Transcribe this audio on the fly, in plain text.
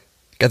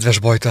Kedves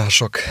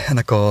bajtársak,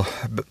 ennek a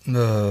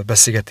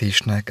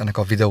beszélgetésnek, ennek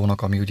a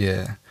videónak, ami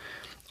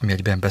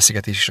egyben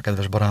beszélgetés is a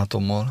kedves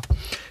barátommal,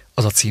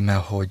 az a címe,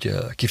 hogy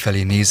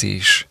kifelé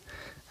nézés,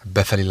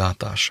 befelé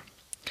látás.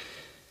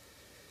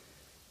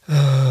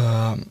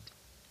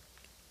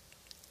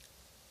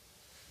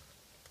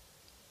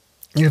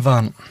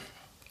 Nyilván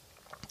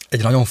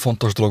egy nagyon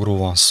fontos dologról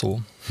van szó,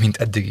 mint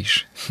eddig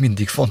is.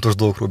 Mindig fontos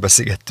dolgokról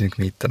beszélgettünk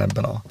mi itt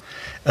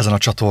ezen a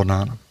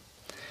csatornán.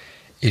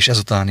 És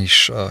ezután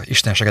is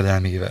Isten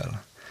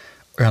segedelmével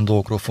olyan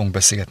dolgokról fogunk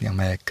beszélgetni,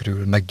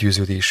 amelyekről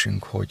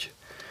meggyőződésünk, hogy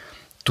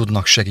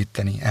tudnak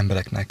segíteni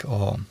embereknek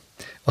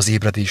az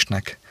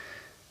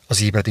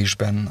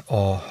ébredésben,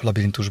 a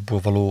labirintusból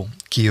való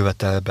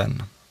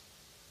kijövetelben,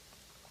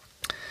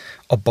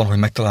 abban, hogy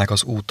megtalálják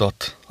az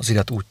útat, az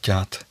élet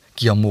útját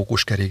ki a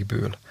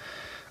mókuskerékből,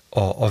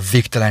 a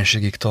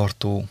végtelenségig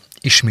tartó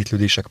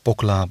ismétlődések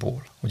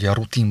poklából, ugye a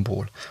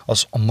rutinból,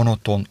 a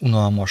monoton,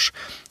 unalmas,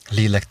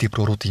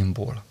 lélektipró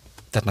rutinból.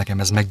 Tehát nekem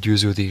ez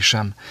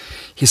meggyőződésem,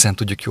 hiszen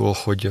tudjuk jól,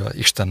 hogy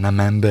Isten nem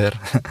ember,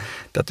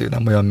 tehát ő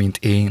nem olyan, mint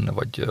én,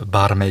 vagy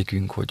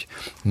bármelyikünk, hogy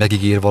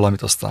megígér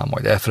valamit, aztán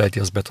majd elfelejti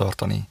azt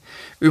betartani.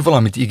 Ő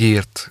valamit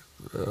ígért,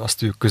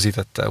 azt ő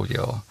közítette ugye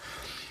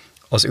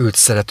az őt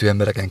szerető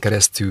embereken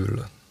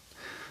keresztül,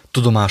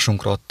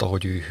 tudomásunkra adta,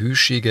 hogy ő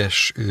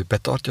hűséges, ő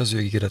betartja az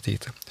ő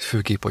ígéretét,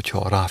 főképp,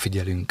 hogyha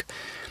ráfigyelünk,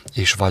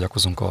 és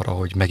vágyakozunk arra,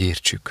 hogy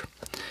megértsük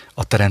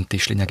a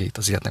teremtés lényegét,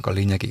 az életnek a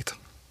lényegét.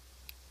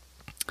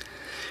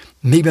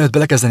 Még mielőtt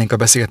belekezdenénk a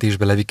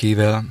beszélgetésbe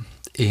Levikével,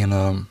 én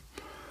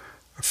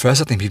fel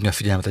szeretném hívni a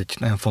figyelmet egy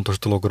nagyon fontos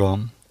dologra,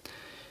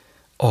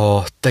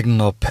 a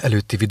tegnap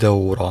előtti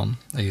videóra,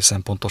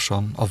 egészen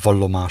pontosan a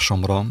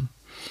vallomásomra.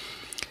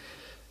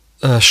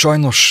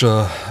 Sajnos,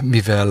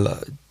 mivel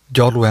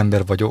gyarló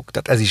ember vagyok,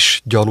 tehát ez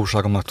is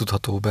gyarlóságomnak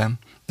tudható be,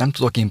 nem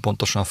tudok én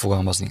pontosan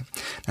fogalmazni.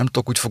 Nem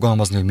tudok úgy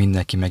fogalmazni, hogy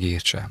mindenki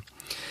megértse.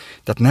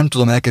 Tehát nem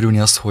tudom elkerülni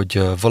azt,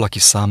 hogy valaki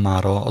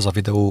számára az a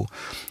videó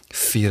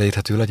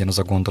félreérthető legyen, az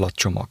a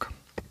gondolatcsomag.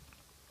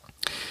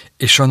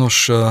 És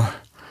sajnos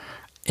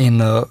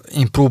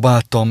én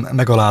próbáltam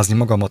megalázni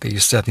magamat,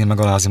 és szeretném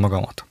megalázni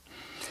magamat.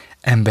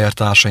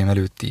 Embertársaim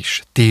előtt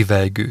is,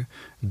 tévejgő,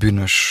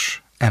 bűnös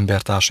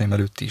embertársaim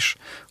előtt is,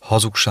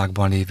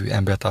 hazugságban lévő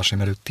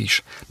embertársaim előtt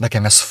is.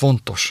 Nekem ez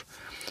fontos,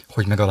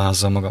 hogy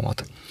megalázzam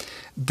magamat.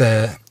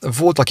 De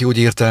volt, aki úgy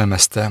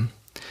értelmezte,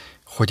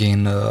 hogy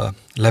én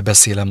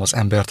lebeszélem az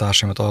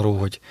embertársaimat arról,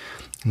 hogy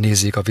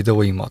nézzék a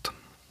videóimat.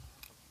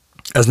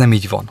 Ez nem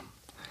így van.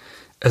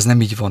 Ez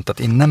nem így van.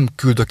 Tehát én nem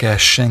küldök el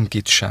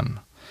senkit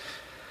sem.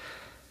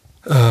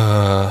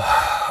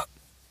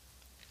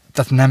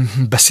 Tehát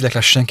nem beszélek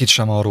le senkit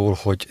sem arról,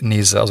 hogy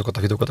nézze azokat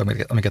a videókat,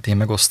 amiket én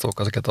megosztok,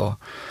 ezeket a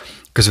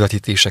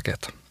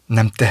közvetítéseket.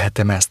 Nem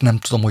tehetem ezt, nem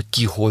tudom, hogy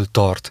ki hol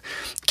tart,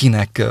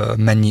 kinek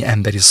mennyi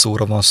emberi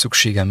szóra van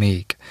szüksége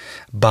még,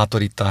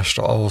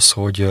 bátorításra ahhoz,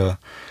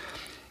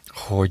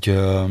 hogy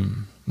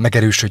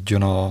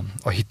megerősödjön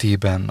a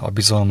hitében, a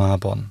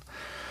bizalmában,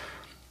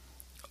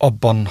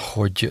 abban,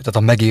 tehát a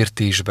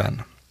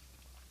megértésben.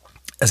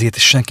 Ezért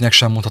senkinek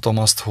sem mondhatom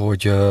azt,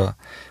 hogy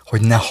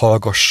ne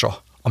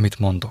hallgassa, amit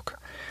mondok.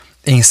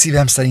 Én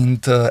szívem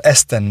szerint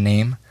ezt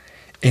tenném,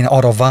 én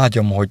arra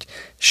vágyom, hogy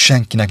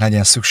senkinek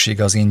legyen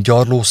szüksége az én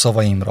gyarló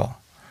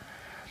szavaimra,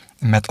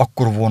 mert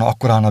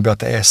akkor állna be a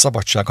teljes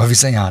szabadság, a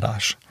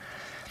vizenjárás.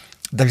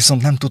 De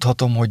viszont nem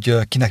tudhatom,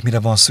 hogy kinek mire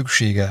van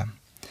szüksége,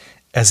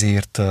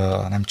 ezért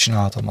nem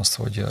csináltam azt,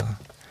 hogy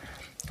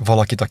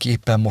valakit, aki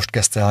éppen most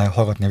kezdte el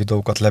hallgatni a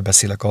videókat,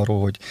 lebeszélek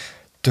arról, hogy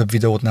több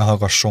videót ne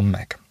hallgasson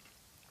meg.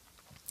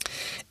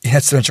 Én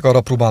egyszerűen csak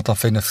arra próbáltam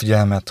felhívni a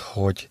figyelmet,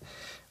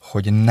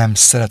 hogy nem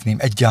szeretném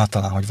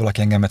egyáltalán, hogy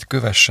valaki engemet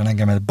kövessen,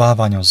 engemet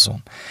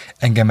bálványozzon,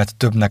 engemet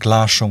többnek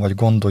lásson vagy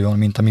gondoljon,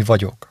 mint ami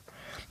vagyok.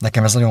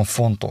 Nekem ez nagyon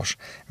fontos,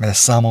 mert ez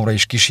számomra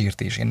is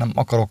kísértés. Én nem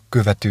akarok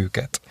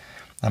követőket,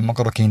 nem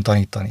akarok én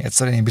tanítani.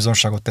 Egyszerűen én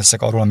bizonságot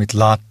teszek arról, amit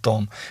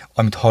láttam,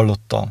 amit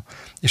hallottam,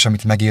 és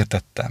amit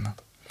megértettem.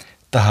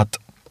 Tehát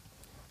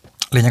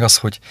lényeg az,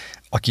 hogy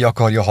aki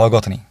akarja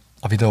hallgatni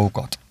a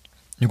videókat,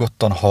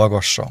 nyugodtan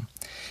hallgassa.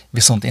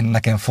 Viszont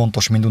nekem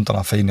fontos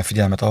minduntalan felhívni a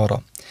figyelmet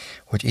arra,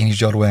 hogy én is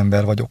gyarló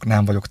ember vagyok,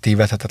 nem vagyok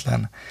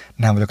tévedhetetlen,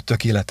 nem vagyok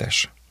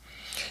tökéletes.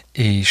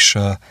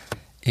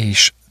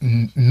 És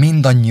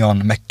mindannyian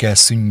meg kell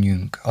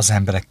szűnjünk az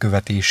emberek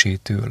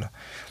követésétől.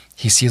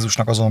 Hisz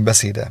Jézusnak azon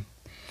beszéde,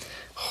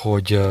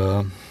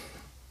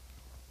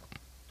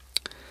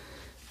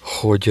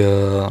 hogy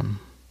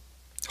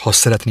ha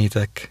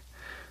szeretnétek,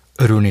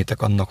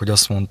 örülnétek annak, hogy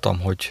azt mondtam,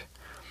 hogy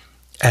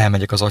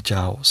elmegyek az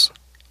Atyához.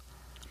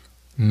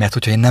 Mert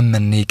hogyha én nem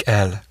mennék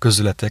el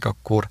közületek,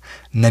 akkor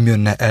nem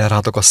jönne el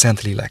rátok a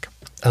Szentlélek.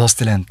 Ez azt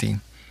jelenti,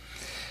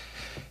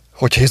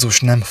 hogy Jézus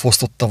nem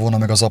fosztotta volna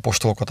meg az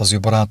apostolokat, az ő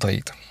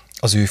barátait,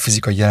 az ő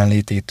fizikai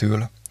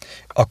jelenlététől,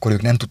 akkor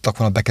ők nem tudtak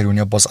volna bekerülni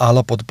abba az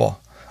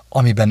állapotba,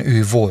 amiben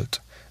ő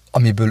volt,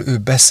 amiből ő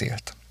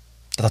beszélt.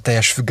 Tehát a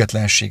teljes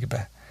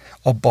függetlenségbe.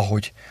 Abba,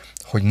 hogy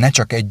ne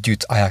csak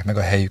együtt állják meg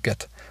a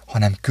helyüket,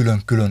 hanem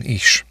külön-külön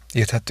is.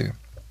 Érthető?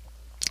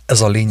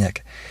 Ez a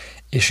lényeg.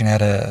 És én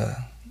erre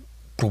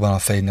próbálom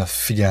felhívni a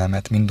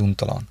figyelmet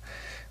minduntalan,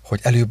 hogy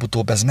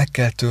előbb-utóbb ez meg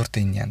kell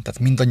történjen. Tehát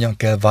mindannyian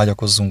kell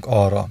vágyakozzunk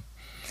arra,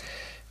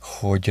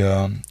 hogy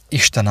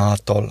Isten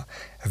által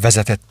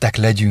vezetettek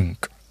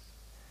legyünk.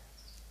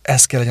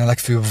 Ez kell legyen a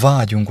legfőbb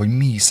vágyunk, hogy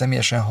mi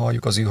személyesen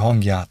halljuk az ő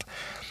hangját,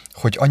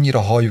 hogy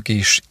annyira halljuk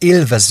és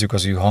élvezzük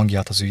az ő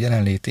hangját, az ő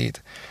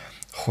jelenlétét,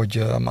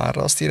 hogy már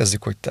azt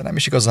érezzük, hogy nem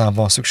is igazán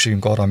van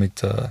szükségünk arra,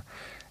 amit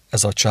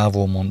ez a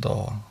csávó mond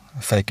a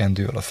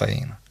fejkendővel a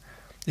fején.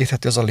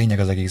 Érthető, ez a lényeg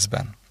az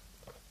egészben.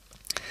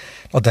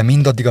 Na de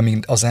mindaddig,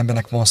 amíg az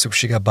embernek van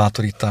szüksége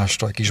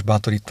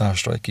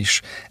bátorításra, egy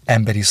kis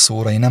emberi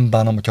szóra, én nem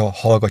bánom, hogyha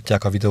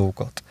hallgatják a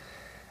videókat.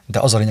 De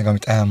az a lényeg,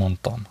 amit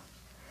elmondtam.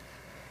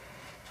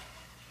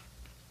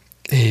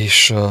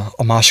 És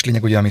a másik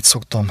lényeg, ugye, amit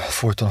szoktam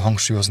folyton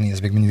hangsúlyozni, ez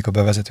még mindig a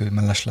bevezető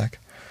mellesleg,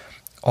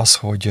 az,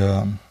 hogy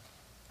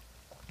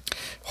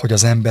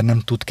az ember nem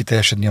tud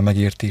kiteljesedni a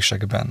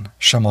megértésekben,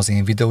 sem az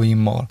én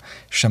videóimmal,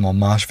 sem a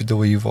más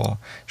videóival,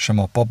 sem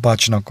a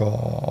papbácsinak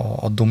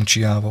a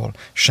domcsiával,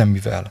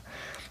 semmivel,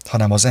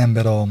 hanem az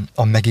ember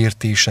a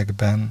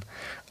megértésekben,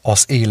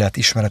 az élet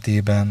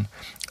ismeretében,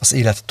 az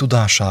élet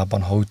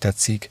tudásában, ha úgy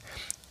tetszik,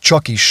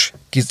 csak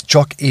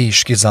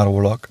és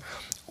kizárólag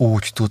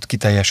úgy tud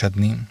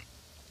kiteljesedni,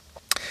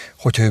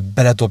 hogyha ő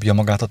beledobja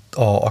magát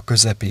a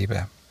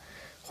közepébe,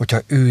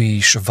 hogyha ő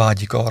is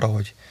vágyik arra,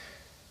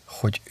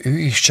 hogy ő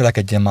is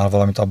cselekedjen már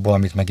valamit abból,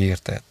 amit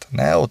megértett.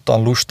 Ne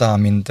ottan lustán,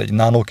 mint egy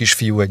nánó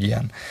kisfiú, egy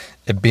ilyen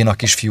béna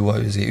kisfiú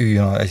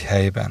üljön egy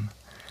helyben,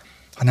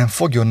 hanem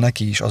fogjon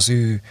neki is az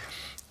ő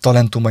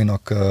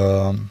talentumainak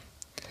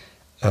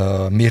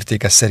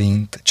mértéke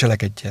szerint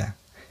cselekedje.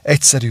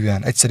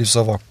 Egyszerűen, egyszerű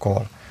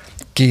szavakkal,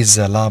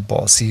 kézzel,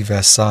 lábbal,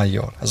 szívvel,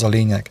 szájjal. Ez a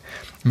lényeg.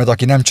 Mert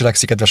aki nem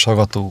cselekszik, kedves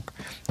hallgatók,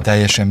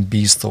 teljesen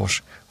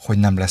biztos, hogy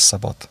nem lesz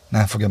szabad.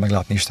 Nem fogja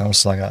meglátni Isten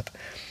országát.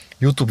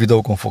 YouTube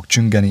videókon fog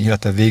csüngeni,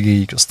 illetve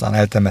végéig, aztán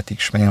eltemetik,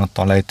 és menjen ott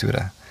a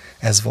lejtőre.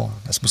 Ez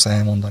van, ezt muszáj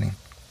elmondani.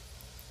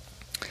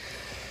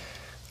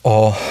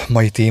 A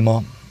mai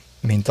téma,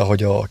 mint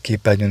ahogy a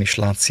képernyőn is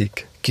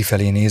látszik,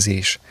 kifelé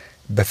nézés,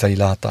 befelé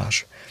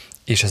látás.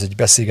 És ez egy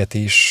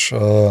beszélgetés,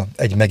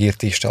 egy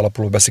megértésre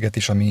alapuló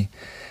beszélgetés, ami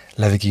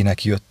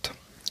Levikének jött.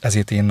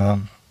 Ezért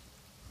én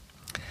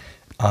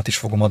át is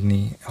fogom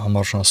adni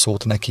hamarosan a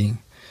szót neki,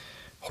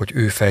 hogy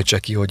ő fejtse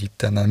ki, hogy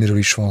itt miről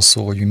is van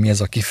szó, hogy mi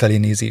ez a kifelé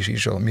nézés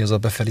és mi az a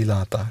befelé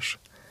látás.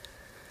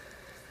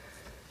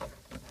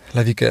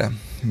 Levike,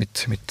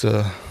 mit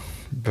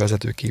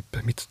bevezetőképp,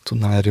 mit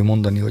tudnál erről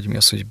mondani, hogy mi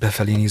az, hogy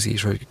befelé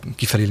nézés, vagy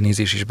kifelé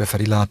nézés és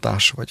befelé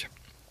látás, vagy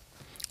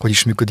hogy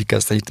is működik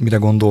ez, te itt mire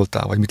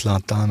gondoltál, vagy mit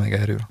láttál meg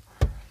erről?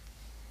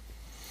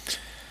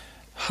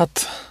 Hát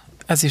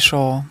ez is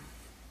a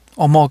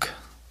mag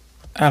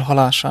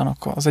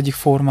elhalásának az egyik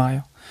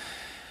formája.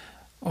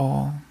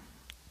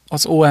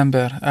 Az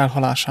óember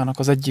elhalásának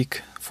az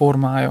egyik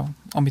formája,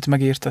 amit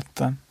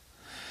megértettem.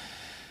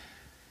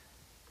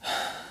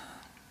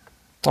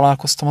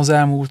 Találkoztam az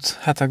elmúlt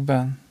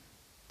hetekben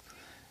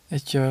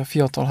egy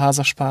fiatal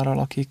házaspárral,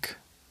 akik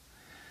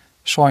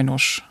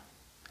sajnos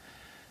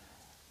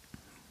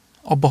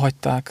abba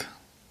hagyták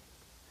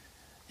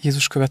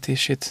Jézus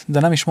követését, de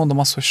nem is mondom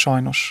azt, hogy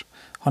sajnos,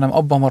 hanem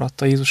abban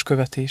maradt a Jézus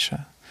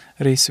követése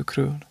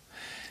részükről.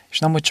 És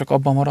nem, hogy csak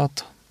abban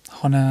maradt,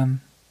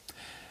 hanem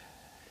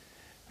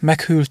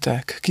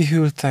meghűltek,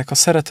 kihűltek, a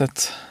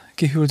szeretet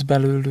kihűlt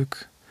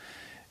belőlük,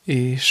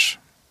 és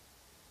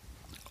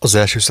az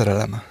első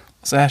szerelem.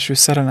 Az első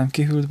szerelem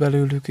kihűlt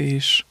belőlük,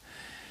 és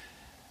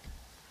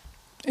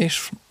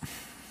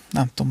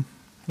nem tudom,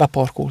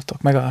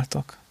 beparkoltak,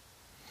 megálltak.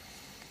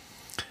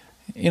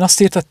 Én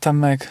azt értettem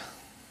meg,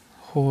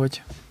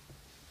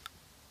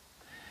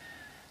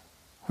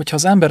 hogyha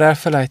az ember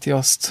elfelejti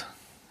azt,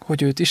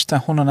 hogy őt Isten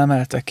honnan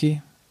emelte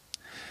ki,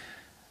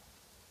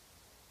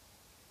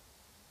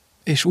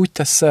 és úgy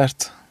tesz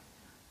szert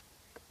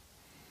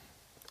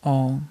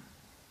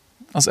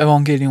az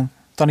evangélium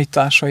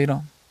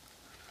tanításaira,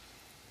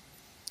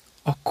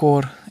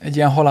 akkor egy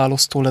ilyen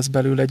halálosztó lesz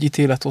belőle, egy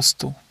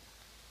ítéletosztó.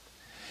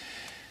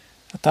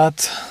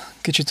 Tehát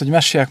kicsit, hogy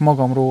meséljek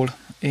magamról,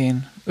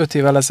 én 5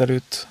 évvel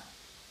ezelőtt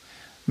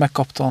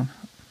megkaptam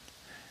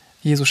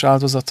Jézus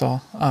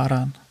áldozata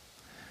árán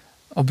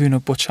a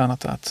bűnök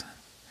bocsánatát.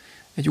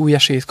 Egy új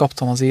esélyt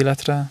kaptam az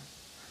életre,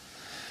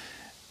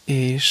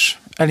 és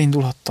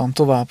elindulhattam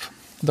tovább.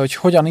 De hogy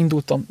hogyan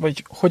indultam,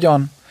 vagy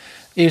hogyan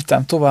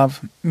éltem tovább,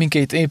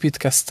 minket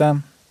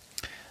építkeztem,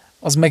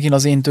 az megint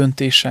az én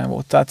döntésem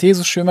volt. Tehát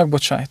Jézus ő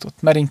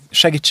megbocsájtott, mert én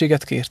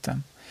segítséget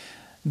kértem.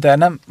 De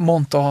nem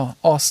mondta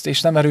azt,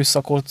 és nem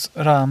erőszakolt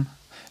rám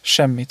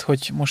semmit,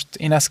 hogy most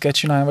én ezt kell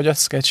csináljam, vagy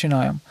azt kell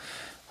csináljam,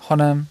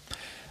 hanem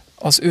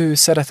az ő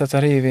szeretete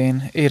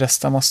révén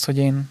éreztem azt, hogy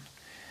én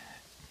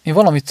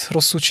valamit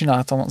rosszul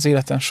csináltam az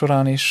életem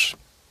során, és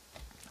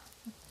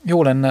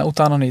jó lenne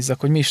utána nézzek,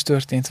 hogy mi is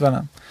történt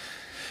velem.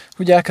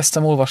 Ugye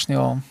elkezdtem olvasni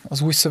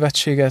az új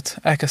szövetséget,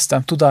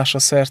 elkezdtem tudásra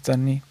szert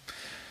tenni,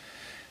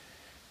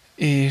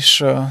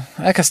 És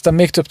elkezdtem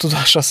még több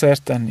tudásra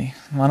szert tenni.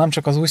 Már nem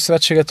csak az Új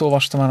Szövetséget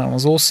olvastam, hanem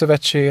az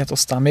Ószövetséget,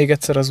 aztán még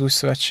egyszer az Új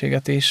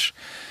Szövetséget, és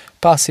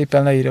Pál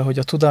szépen leírja, hogy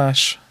a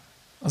tudás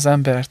az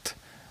embert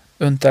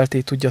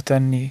öntelté tudja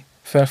tenni,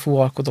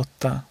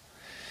 felfúvalkodottá.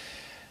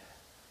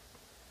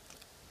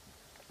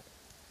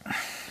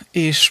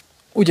 És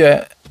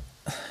ugye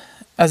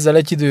ezzel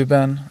egy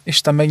időben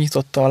Isten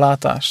megnyitotta a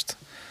látást,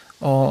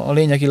 a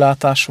lényegi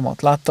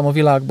látásomat. Láttam a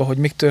világban, hogy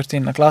mik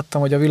történnek,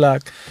 láttam, hogy a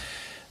világ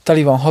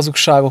teli van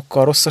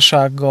hazugságokkal,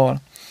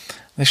 rosszasággal,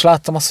 és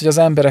láttam azt, hogy az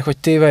emberek, hogy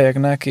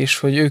tévelyegnek, és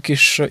hogy ők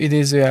is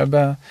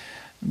idézőjelben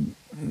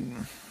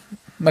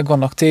meg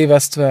vannak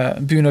tévesztve,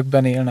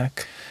 bűnökben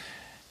élnek.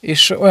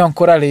 És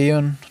olyankor elé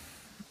jön,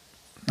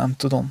 nem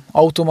tudom,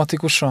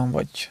 automatikusan,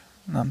 vagy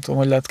nem tudom,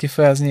 hogy lehet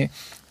kifejezni,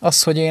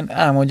 az, hogy én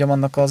elmondjam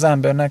annak az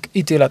embernek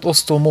ítélet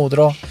osztó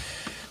módra,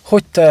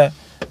 hogy te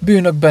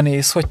bűnökben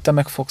élsz, hogy te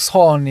meg fogsz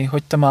halni,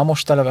 hogy te már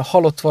most eleve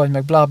halott vagy,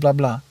 meg blá blá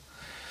blá.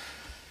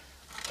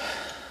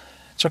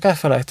 Csak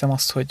elfelejtem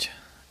azt, hogy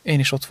én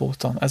is ott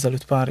voltam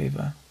ezelőtt pár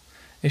évvel.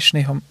 És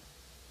néha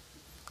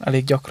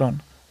elég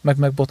gyakran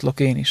megbotlok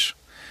én is.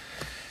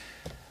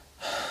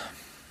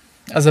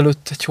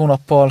 Ezelőtt egy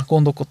hónappal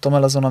gondolkodtam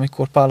el azon,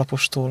 amikor Pál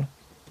apostolnak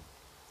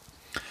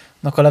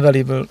a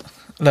leveléből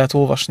lehet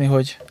olvasni,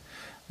 hogy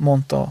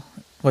mondta,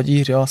 vagy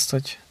írja azt,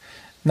 hogy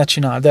ne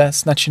csináld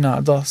ezt, ne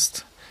csináld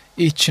azt,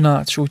 így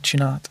csináld, s úgy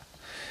csináld.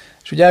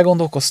 És úgy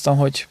elgondolkoztam,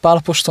 hogy Pál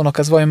apostolnak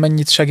ez vajon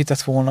mennyit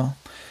segített volna,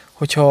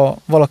 hogyha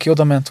valaki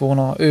odament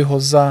volna ő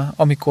hozzá,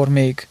 amikor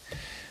még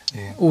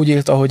úgy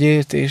élt, ahogy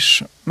élt,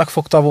 és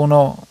megfogta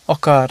volna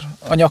akár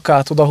a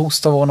nyakát,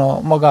 odahúzta volna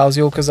magához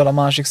jó közel a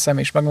másik szem,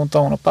 és megmondta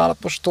volna Pál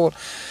apostol,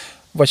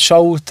 vagy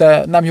Saul,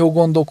 te nem jó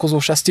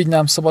gondolkozós, ezt így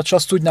nem szabad, s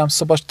azt úgy nem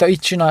szabad, te így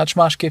csináld, s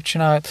másképp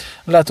csináld.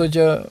 Lehet, hogy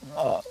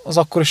az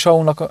akkori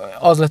Saulnak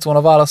az lett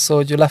volna válasza,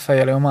 hogy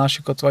lefejeli a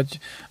másikat, vagy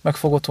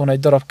megfogott volna egy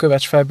darab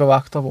követ, s fejbe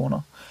vágta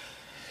volna.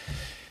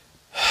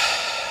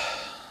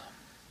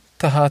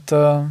 Tehát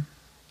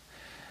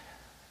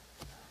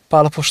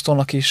Pál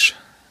apostolnak is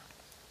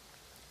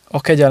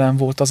a kegyelem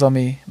volt az,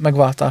 ami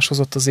megváltás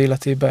hozott az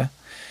életébe,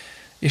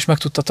 és meg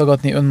tudta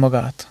tagadni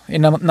önmagát. Én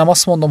nem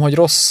azt mondom, hogy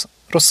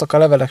rosszak a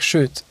levelek,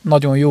 sőt,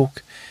 nagyon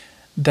jók,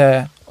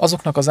 de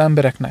azoknak az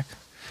embereknek,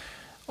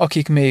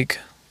 akik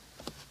még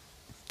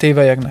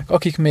tévelyegnek,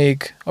 akik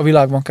még a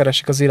világban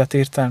keresik az élet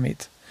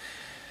értelmét,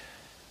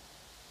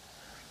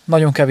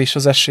 nagyon kevés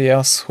az esélye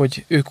az,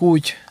 hogy ők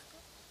úgy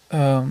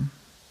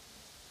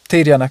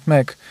térjenek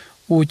meg,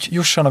 úgy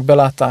jussanak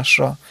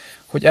belátásra,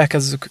 hogy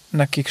elkezdjük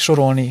nekik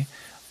sorolni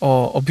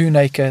a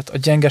bűneiket, a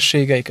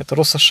gyengeségeiket, a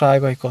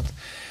rosszaságaikat.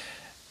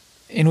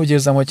 Én úgy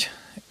érzem, hogy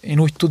én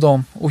úgy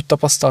tudom, úgy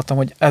tapasztaltam,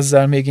 hogy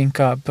ezzel még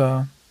inkább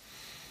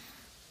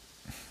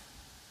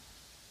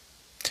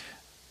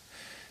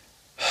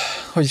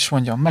hogy is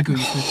mondjam,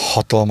 megöljük őket.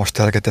 Hatalmas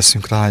tereket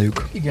teszünk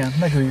rájuk. Igen,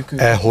 megöljük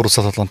őket.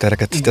 Elhordozhatatlan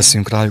tereket Igen.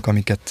 teszünk rájuk,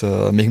 amiket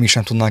még mi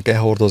sem tudnánk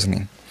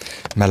elhordozni.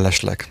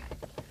 Mellesleg.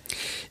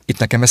 Itt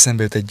nekem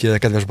eszembe jut egy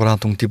kedves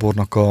barátunk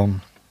Tibornak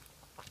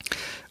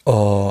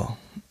a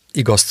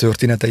igaz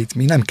történeteit.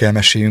 Mi nem kell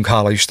meséljünk,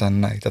 hála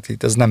Istennek. Tehát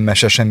itt ez nem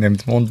mese semmi,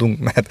 amit mondunk,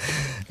 mert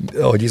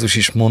ahogy Jézus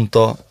is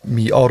mondta,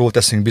 mi arról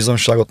teszünk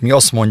bizonyságot, mi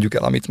azt mondjuk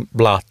el, amit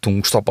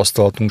láttunk,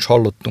 tapasztaltunk,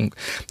 hallottunk.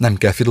 Nem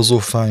kell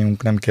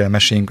filozófáljunk, nem kell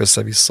meséljünk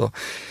össze-vissza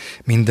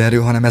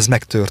mindenről, hanem ez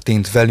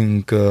megtörtént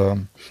velünk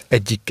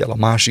egyikkel, a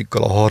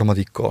másikkal, a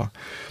harmadikkal.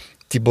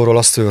 Tiborral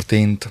az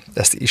történt,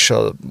 ezt is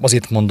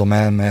azért mondom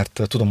el,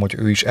 mert tudom, hogy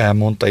ő is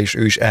elmondta, és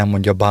ő is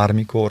elmondja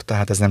bármikor,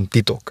 tehát ez nem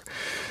titok,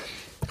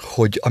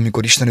 hogy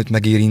amikor Isten őt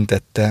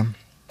megérintette,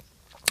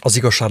 az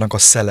igazságnak a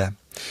szele,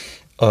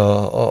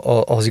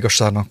 az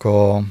igazságnak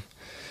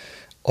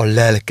a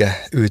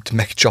lelke őt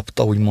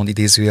megcsapta, úgymond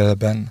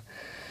idézőjelben.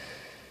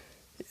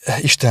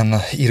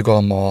 Isten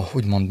irgalma,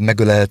 úgymond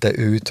megölelte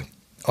őt,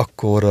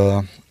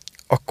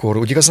 akkor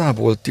úgy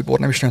igazából Tibor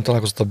nem is nagyon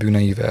találkozott a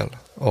bűneivel,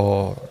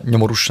 a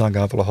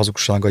nyomorúságával, a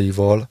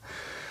hazugságaival,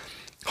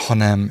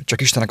 hanem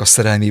csak Istennek a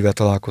szerelmével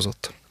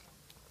találkozott.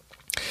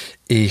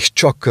 És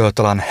csak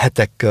talán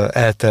hetek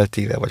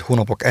elteltével, vagy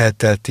hónapok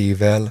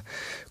elteltével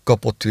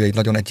kapott ő egy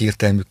nagyon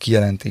egyértelmű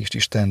kijelentést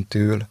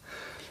Istentől,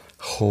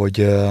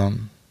 hogy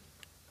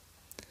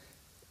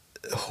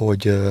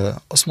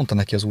azt mondta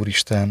neki az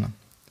Úristen,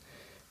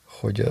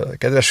 hogy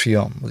kedves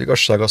fiam, az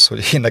igazság az,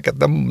 hogy én neked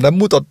nem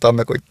mutattam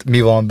meg, hogy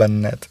mi van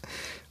benned,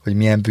 hogy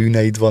milyen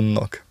bűneid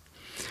vannak.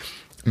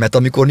 Mert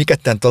amikor mi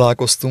ketten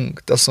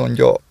találkoztunk, te azt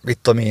mondja,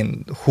 itt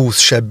én 20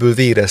 sebből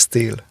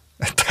véreztél.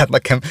 Tehát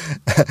nekem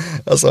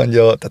azt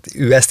mondja, tehát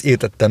ő ezt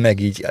értette meg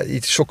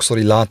így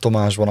sokszori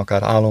látomásban,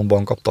 akár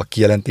álomban kaptak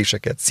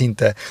kijelentéseket,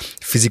 szinte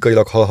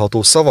fizikailag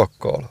hallható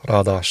szavakkal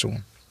ráadásul.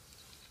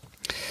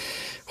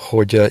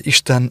 Hogy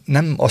Isten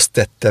nem azt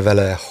tette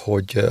vele,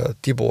 hogy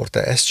Tibor,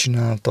 te ezt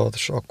csináltad,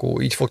 és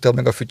akkor így fogtad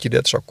meg a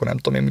fütyidet, és akkor nem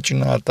tudom én mit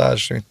csináltál,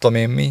 és mit tudom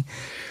én mi.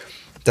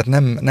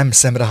 Tehát nem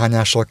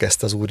szemrehányással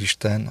kezdte az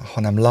Úristen,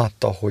 hanem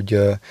látta, hogy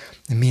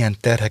milyen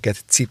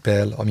terheket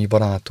cipel a mi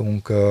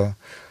barátunk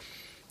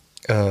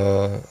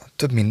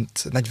több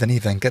mint 40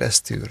 éven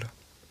keresztül.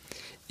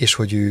 és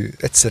hogy ő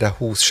egyszerre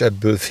húz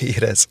sebből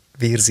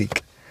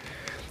vérzik.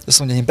 Azt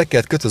mondja, én be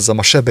kellett kötözzem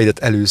a sebeidet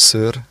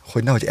először,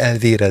 hogy nehogy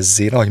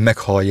elvérezzél, nehogy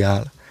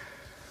meghalljál.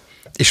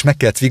 És meg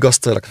kellett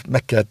vigasztaljak,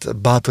 meg kellett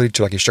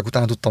bátorítsalak, és csak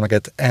utána tudtam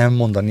neked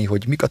elmondani,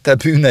 hogy mik a te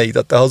bűneid,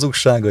 a te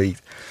hazugságaid.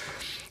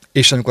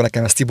 És amikor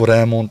nekem ezt Tibor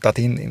elmondta,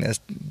 tehát én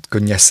ezt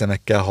könnyes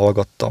szemekkel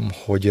hallgattam,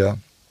 hogy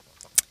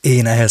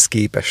én ehhez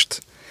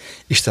képest,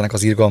 Istennek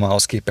az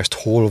irgalmához képest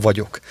hol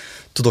vagyok,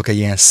 tudok-e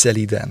ilyen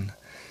szeliden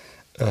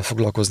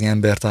foglalkozni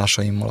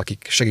embertársaimmal,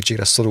 akik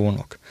segítségre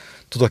szorulnak.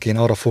 Tudok én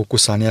arra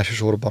fókuszálni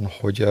elsősorban,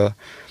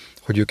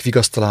 hogy ők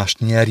vigasztalást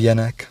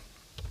nyerjenek,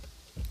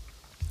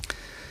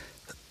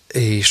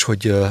 és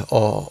hogy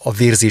a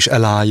vérzés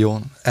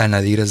elálljon, el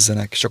ne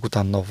érezzenek, és csak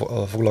utána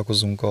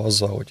foglalkozunk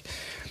azzal,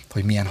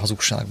 hogy milyen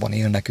hazugságban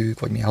élnek ők,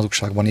 vagy milyen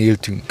hazugságban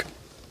éltünk.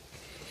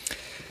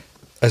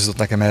 Ez jutott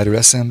nekem erről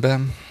eszembe.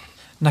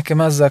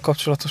 Nekem ezzel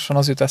kapcsolatosan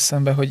az jut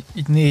eszembe, hogy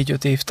így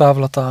 4-5 év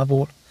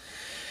távlatából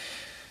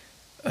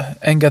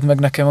engedd meg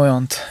nekem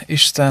olyant,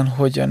 Isten,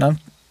 hogy nem,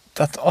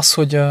 tehát az,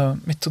 hogy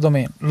mit tudom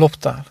én,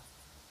 loptál,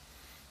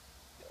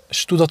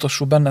 és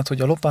tudatosul benned,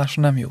 hogy a lopás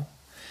nem jó.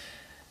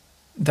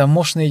 De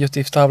most 4-5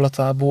 év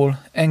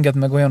távlatából engedd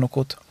meg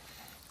olyanokat,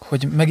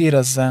 hogy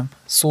megérezzem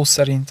szó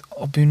szerint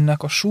a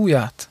bűnnek a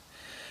súlyát,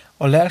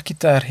 a lelki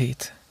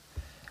terhét,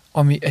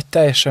 ami egy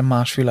teljesen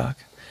más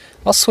világ.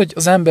 Az, hogy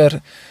az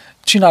ember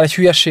csinál egy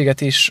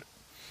hülyeséget, és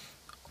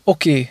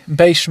oké,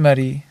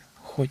 beismeri,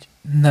 hogy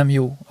nem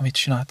jó, amit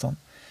csináltam.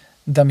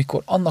 De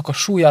amikor annak a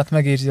súlyát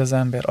megérzi az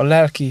ember,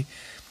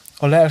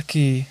 a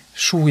lelki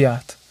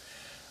súlyát,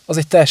 az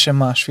egy teljesen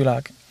más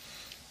világ.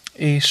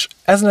 És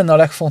ez lenne a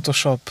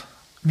legfontosabb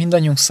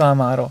mindannyiunk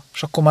számára,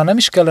 és akkor már nem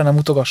is kellene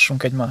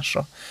mutogassunk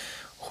egymásra,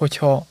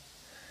 hogyha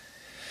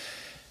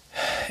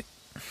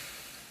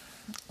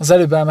az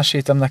előbb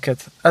elmeséltem neked,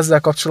 ezzel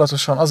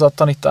kapcsolatosan az a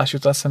tanítás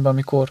jut eszembe,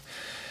 amikor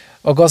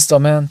a gazda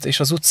ment, és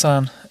az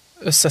utcán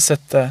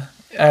összeszedte,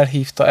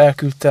 elhívta,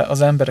 elküldte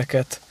az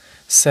embereket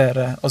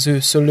szerre, az ő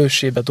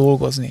szőlősébe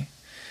dolgozni.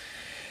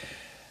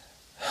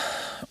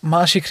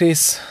 Másik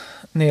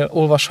résznél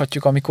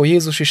olvashatjuk, amikor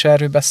Jézus is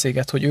erről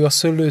beszélget, hogy ő a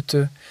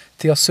szőlőtő,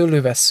 ti a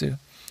szőlővessző.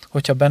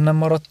 Hogyha bennem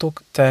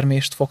maradtok,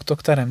 termést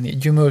fogtok teremni,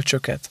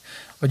 gyümölcsöket.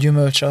 A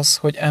gyümölcs az,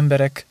 hogy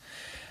emberek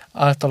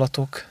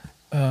általatok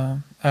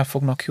el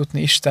fognak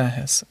jutni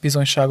Istenhez.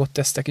 Bizonyságot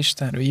tesztek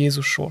Istenről,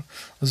 Jézusról,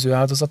 az ő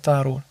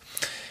áldozatáról.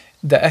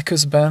 De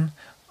eközben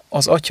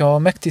az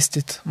Atya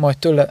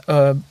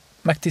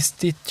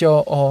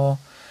megtisztítja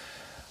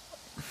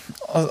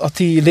a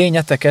ti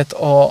lényeteket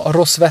a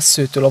rossz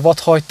vesszőtől, a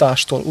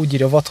vadhajtástól, úgy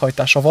írja a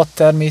vadhajtás, a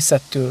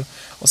vadtermészettől,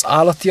 az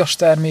állatias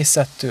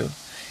természettől,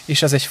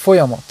 és ez egy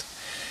folyamat.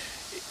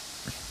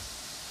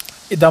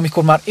 De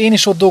amikor már én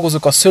is ott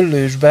dolgozok a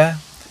szőlősbe,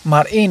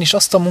 már én is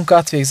azt a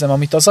munkát végzem,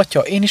 amit az Atya,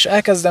 én is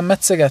elkezdem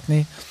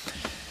metszegetni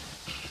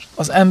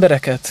az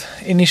embereket,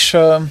 én is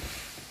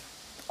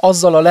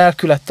azzal a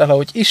lelkülettel,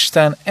 hogy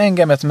Isten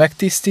engemet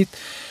megtisztít,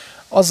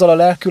 azzal a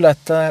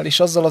lelkülettel és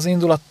azzal az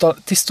indulattal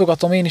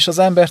tisztogatom én is az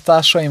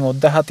embertársaimot,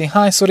 de hát én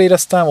hányszor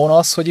éreztem volna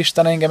azt, hogy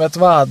Isten engemet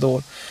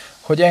vádol,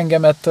 hogy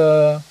engemet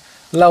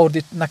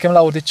nekem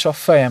leordítsa a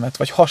fejemet,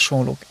 vagy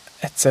hasonlók,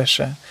 egyszer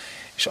se.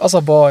 És az a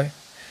baj,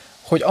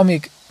 hogy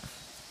amíg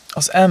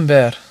az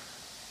ember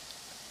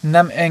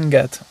nem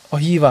enged a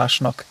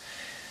hívásnak,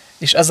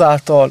 és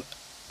ezáltal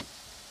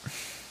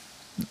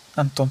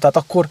nem tudom, tehát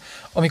akkor,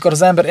 amikor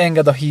az ember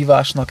enged a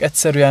hívásnak,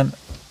 egyszerűen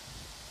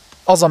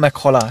az a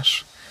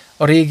meghalás,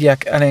 a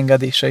régiek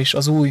elengedése és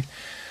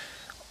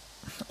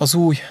az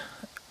új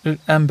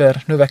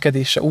ember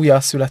növekedése,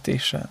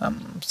 újjászületése.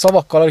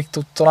 Szavakkal alig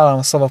találom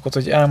a szavakat,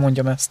 hogy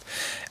elmondjam ezt.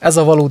 Ez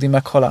a valódi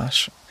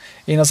meghalás.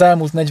 Én az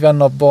elmúlt 40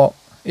 napban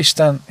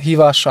Isten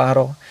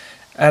hívására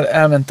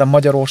elmentem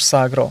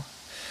Magyarországra,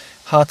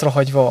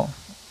 hátrahagyva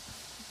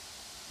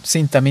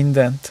szinte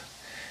mindent,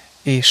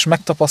 és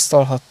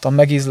megtapasztalhattam,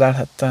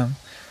 megízlelhettem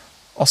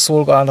a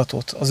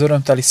szolgálatot, az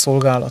örömteli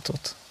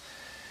szolgálatot.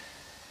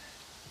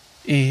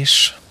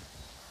 És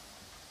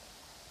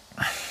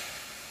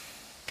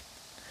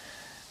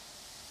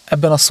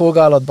ebben a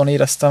szolgálatban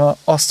éreztem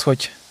azt,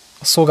 hogy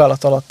a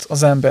szolgálat alatt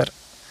az ember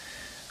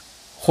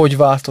hogy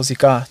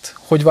változik át,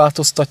 hogy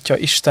változtatja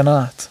Isten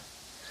át.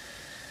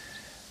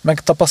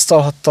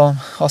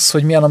 Megtapasztalhattam azt,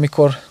 hogy milyen,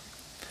 amikor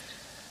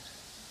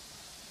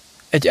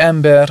egy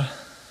ember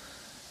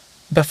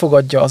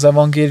befogadja az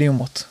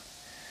evangéliumot,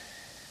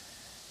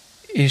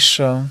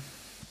 és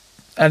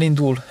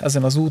elindul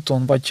ezen az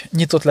úton, vagy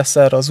nyitott lesz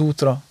erre az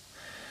útra.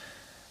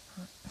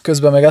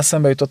 Közben meg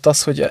eszembe jutott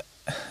az, hogy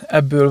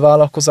ebből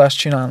vállalkozást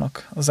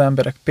csinálnak az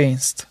emberek,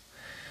 pénzt,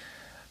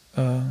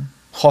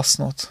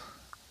 hasznot.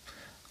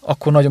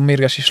 Akkor nagyon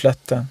mérges is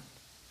lettem.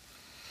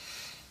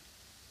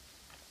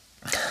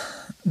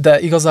 De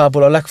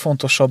igazából a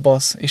legfontosabb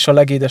az, és a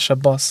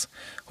legédesebb az,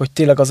 hogy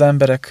tényleg az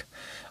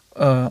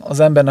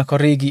embernek a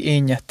régi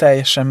énje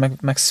teljesen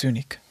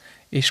megszűnik,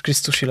 és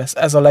Krisztusi lesz.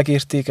 Ez a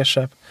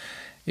legértékesebb,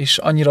 és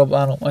annyira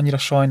bánom, annyira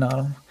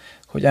sajnálom,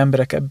 hogy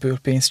emberek ebből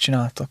pénzt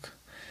csináltak.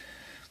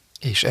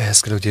 És ehhez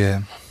kell ugye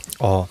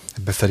a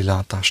befelé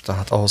látás,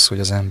 tehát az, hogy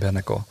az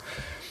embernek a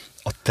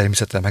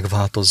természete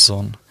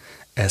megváltozzon,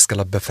 ehhez kell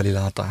a befelé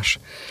látás.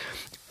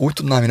 Úgy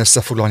tudnám én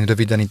összefoglalni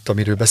röviden itt,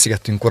 amiről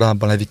beszélgettünk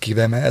korábban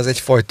Levikével, mert ez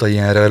egyfajta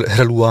ilyen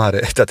reluáre,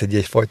 tehát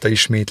egyfajta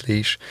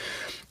ismétlés.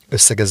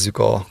 Összegezzük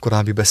a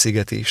korábbi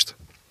beszélgetést.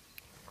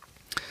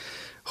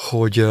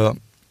 Hogy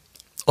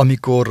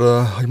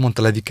amikor, hogy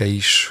mondta Levike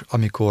is,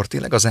 amikor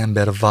tényleg az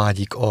ember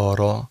vágyik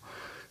arra,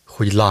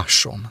 hogy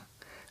lásson,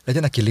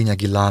 legyen neki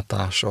lényegi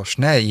látásos,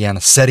 ne ilyen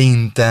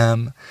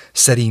szerintem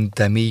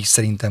így,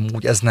 szerintem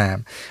úgy, ez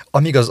nem.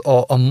 Amíg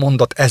a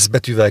mondat S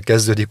betűvel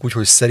kezdődik úgy,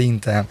 hogy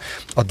szerintem,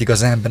 addig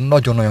az ember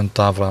nagyon-nagyon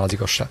távol áll az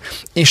igazság.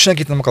 Én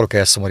senkit nem akarok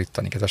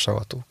elszomorítani, kedves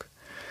hallgatók.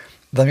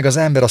 De amíg az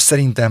ember a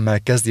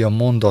szerintemmel kezdi a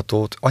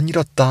mondatot,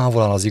 annyira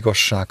távol áll az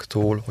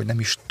igazságtól, hogy nem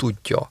is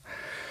tudja.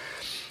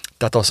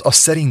 Tehát a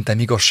szerintem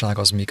igazság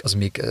az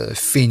még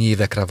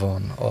fényévekre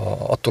van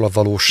attól a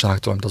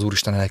valóságtól, amit az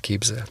Úristen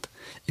elképzelt.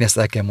 Én ezt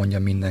el kell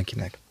mondjam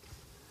mindenkinek.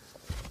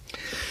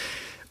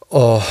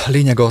 A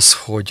lényeg az,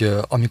 hogy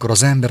amikor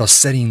az ember a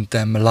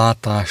szerintem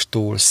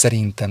látástól,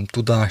 szerintem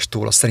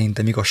tudástól, a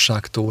szerintem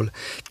igazságtól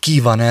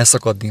kíván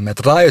elszakadni,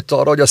 mert rájött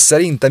arra, hogy a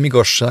szerintem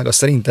igazság, a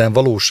szerintem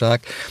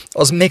valóság,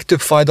 az még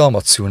több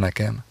fájdalmat szül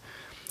nekem.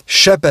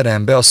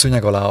 Seperem be a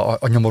szőnyeg alá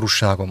a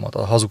nyomorúságomat,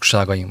 a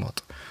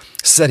hazugságaimat.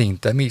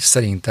 Szerintem így,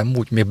 szerintem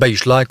úgy, még be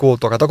is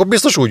lájkoltak, hát akkor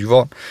biztos úgy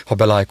van, ha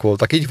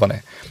belájkoltak, így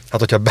van-e? Hát,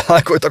 hogyha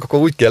belájkoltak, akkor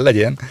úgy kell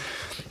legyen.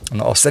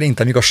 Na,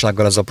 szerintem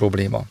igazsággal ez a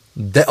probléma.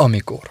 De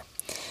amikor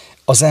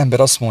az ember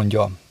azt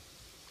mondja,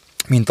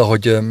 mint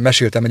ahogy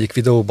meséltem egyik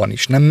videóban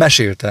is, nem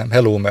meséltem,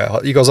 hello,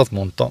 mert igazat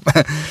mondtam,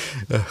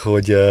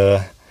 hogy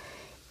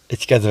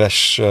egy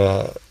kedves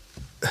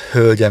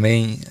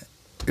hölgyemény,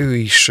 ő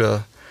is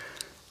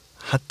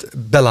hát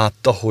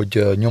belátta,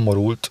 hogy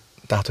nyomorult,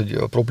 tehát, hogy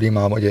a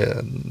problémám ugye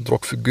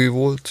drogfüggő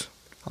volt,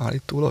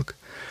 állítólag.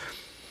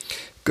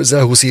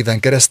 Közel 20 éven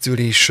keresztül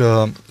is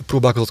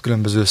próbálkozott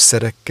különböző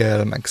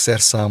szerekkel, meg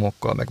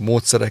szerszámokkal, meg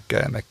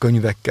módszerekkel, meg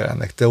könyvekkel,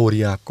 meg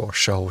teóriákkal,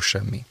 sehol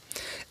semmi.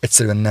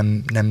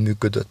 Egyszerűen nem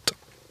működött.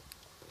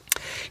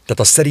 Tehát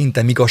a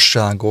szerintem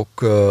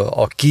igazságok,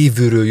 a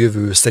kívülről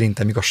jövő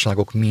szerintem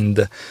igazságok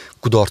mind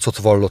kudarcot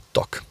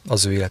vallottak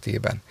az ő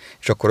életében.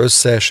 És akkor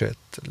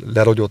összeesett,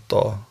 lerogyott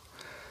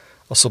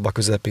a szoba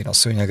közepén a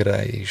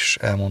szőnyegre, és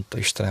elmondta,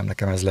 Istenem,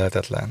 nekem ez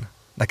lehetetlen,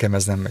 nekem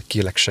ez nem megy,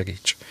 kérlek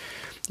segíts.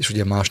 És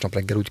ugye másnap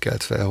reggel úgy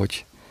kelt fel,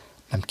 hogy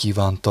nem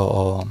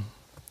kívánta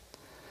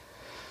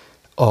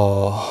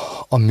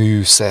a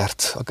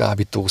műszert, a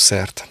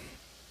kábítószert.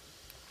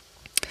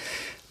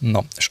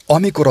 Na, és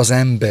amikor az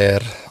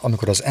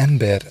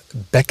ember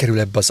bekerül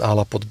ebbe az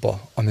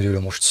állapotba, amiről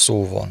most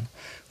szó van,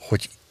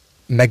 hogy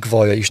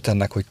megvallja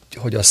Istennek,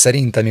 hogy a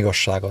szerintem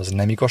igazság az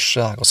nem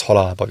igazság, az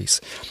halálba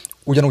visz.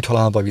 Ugyanúgy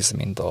halálba visz,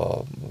 mint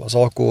az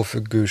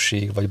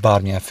alkoholfüggőség, vagy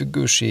bármilyen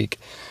függőség,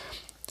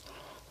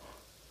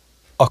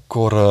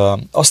 akkor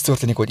az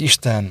történik, hogy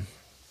Isten,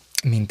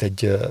 mint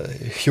egy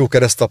jó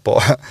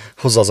keresztapa,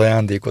 hozza az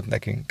ajándékot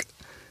nekünk.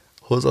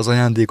 Hozza az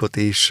ajándékot,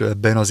 és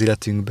benne az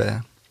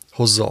életünkbe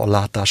hozza a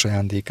látás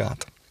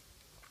ajándékát.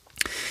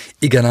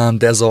 Igen ám,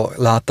 de ez a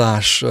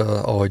látás,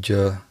 ahogy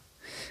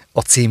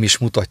a cím is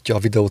mutatja, a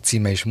videó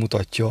címe is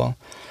mutatja,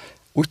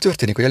 úgy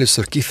történik, hogy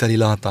először kifelé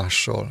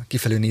látással,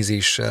 kifelé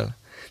nézéssel.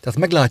 Tehát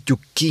meglátjuk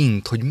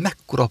kint, hogy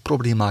mekkora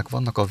problémák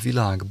vannak a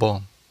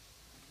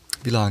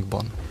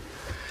világban.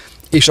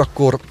 És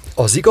akkor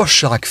az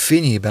igazság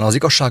fényében, az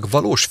igazság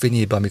valós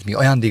fényében, amit mi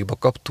ajándékba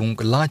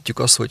kaptunk, látjuk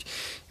azt, hogy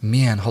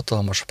milyen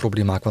hatalmas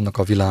problémák vannak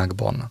a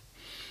világban.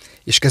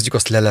 És kezdjük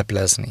azt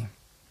leleplezni.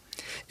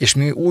 És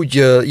mi úgy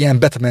ilyen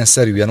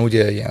Batman-szerűen,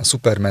 ugye ilyen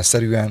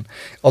Superman-szerűen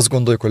azt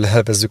gondoljuk, hogy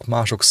leleplezzük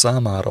mások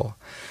számára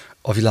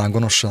a világ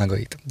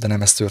gonoszságait, de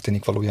nem ez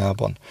történik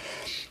valójában,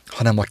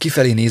 hanem a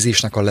kifelé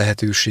nézésnek a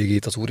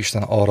lehetőségét az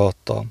Úristen arra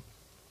adta,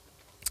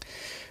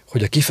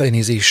 hogy a kifelé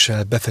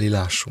nézéssel befelé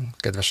lássunk,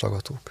 kedves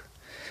hallgatók.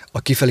 A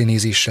kifelé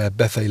nézéssel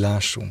befelé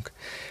lássunk.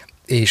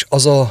 És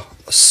az a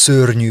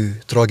szörnyű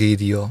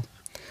tragédia,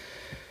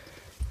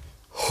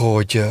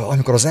 hogy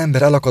amikor az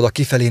ember elakad a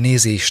kifelé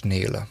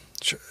nézésnél,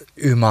 és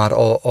ő már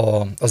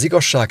az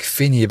igazság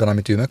fényében,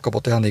 amit ő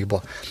megkapott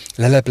ajándékba,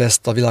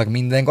 leleplezte a világ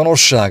minden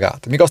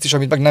gonoszságát. Még azt is,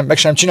 amit meg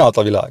sem csinált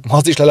a világ.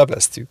 Azt is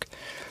lelepleztük.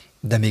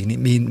 De még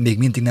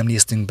mindig nem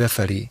néztünk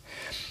befelé,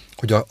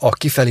 hogy a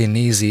kifelé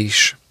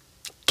nézés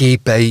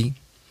képei,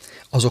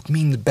 azok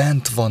mind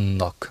bent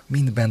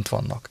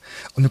vannak.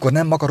 Amikor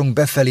nem akarunk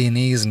befelé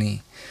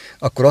nézni,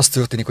 akkor az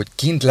történik, hogy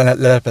kint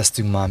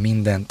lelepleztünk már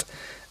mindent,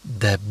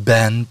 de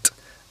bent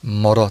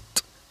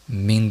maradt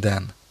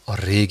minden a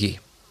régi.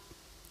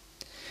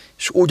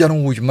 És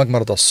ugyanúgy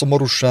megmarad a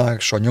szomorúság,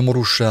 és a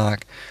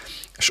nyomorúság,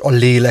 és a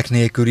lélek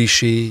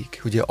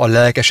nélküliség, ugye a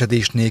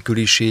lelkesedés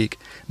nélküliség,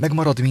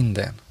 megmarad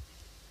minden.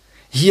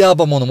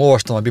 Hiába mondom,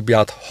 olvastam a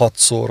Bibliát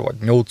 6-szor, vagy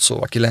 8-szor,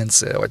 vagy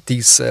 9-szer, vagy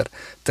 10-szer,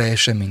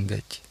 teljesen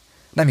mindegy.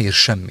 Nem ér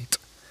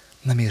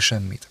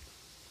semmit.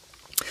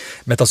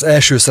 Mert az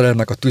első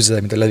szerelemnek a tüze,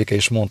 mint a Levike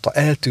is mondta,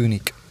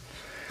 eltűnik.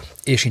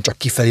 és én csak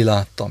kifelé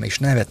láttam, és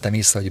nem vettem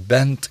észre, hogy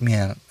bent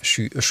milyen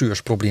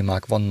súlyos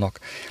problémák vannak,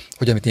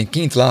 hogy amit én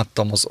kint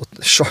láttam, az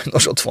ott,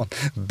 sajnos ott van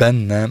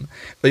bennem,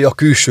 vagy a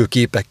külső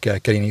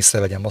képekkel kell én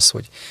észrevegyem az,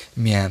 hogy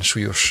milyen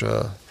súlyos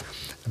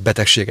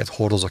betegséget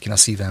hordozok én a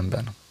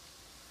szívemben.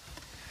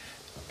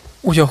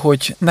 Úgy,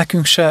 ahogy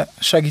nekünk se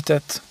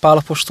segített, Pál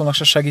apostolnak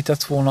se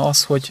segített volna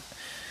az, hogy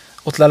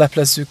ott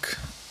leleplezzük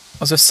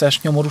az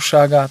összes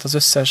nyomorúságát, az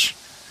összes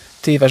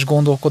téves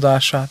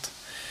gondolkodását.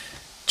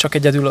 Csak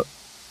egyedül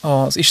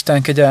az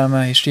Isten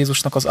kegyelme és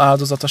Jézusnak az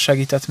áldozata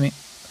segített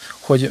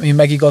hogy mi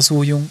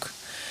megigazuljunk.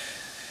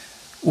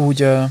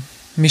 Úgy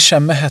mi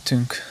sem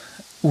mehetünk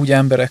úgy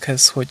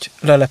emberekhez, hogy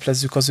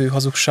leleplezzük az ő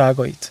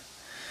hazugságait.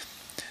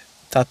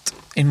 Tehát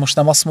én most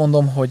nem azt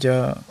mondom, hogy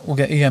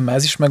igen, mert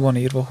ez is meg van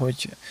írva,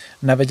 hogy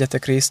ne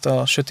vegyetek részt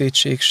a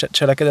sötétség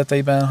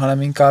cselekedeteiben,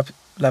 hanem inkább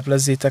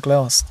leplezzétek le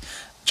azt.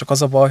 Csak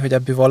az a baj, hogy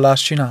ebből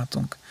vallást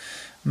csináltunk,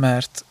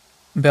 mert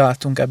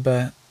beálltunk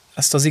ebbe,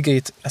 ezt az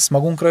igét, ezt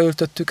magunkra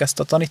öltöttük, ezt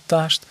a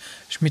tanítást,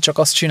 és mi csak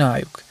azt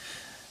csináljuk.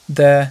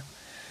 De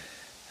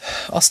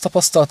azt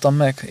tapasztaltam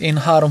meg, én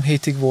 3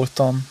 hétig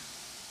voltam,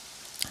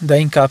 de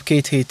inkább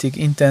 2 hétig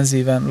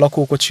intenzíven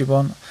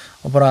lakókocsiban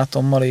a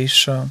barátommal,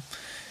 és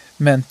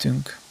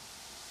mentünk,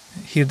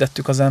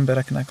 hirdettük az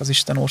embereknek az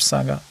Isten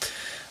országát.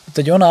 Ott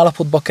egy olyan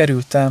állapotba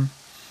kerültem,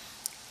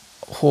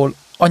 hol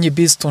annyi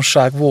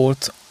biztonság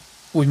volt,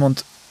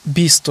 úgymond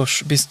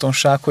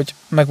biztonság, hogy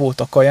meg volt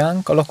a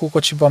kajánk a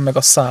lakókocsiban, meg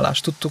a szállás.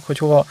 Tudtuk, hogy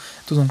hova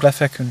tudunk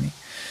lefeküdni.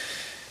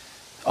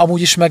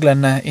 Amúgy is meg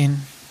lenne,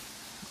 én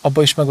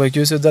abba is meg vagyok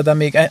győződve, de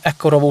még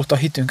ekkora volt a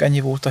hitünk, ennyi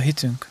volt a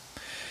hitünk.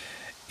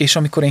 És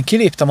amikor én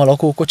kiléptem a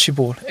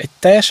lakókocsiból, egy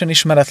teljesen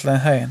ismeretlen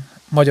helyen,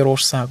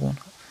 Magyarországon,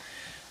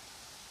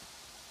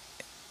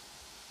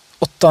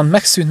 ottan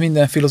megszűnt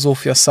minden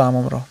filozófia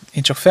számomra.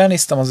 Én csak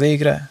felnéztem az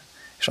égre,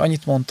 és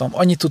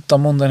annyit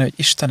tudtam mondani, hogy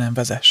Istenem,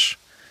 vezess.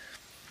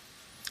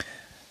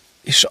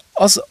 És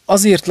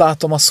azért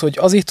látom azt, hogy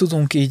azért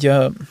tudunk így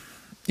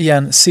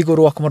ilyen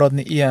szigorúak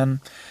maradni,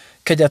 ilyen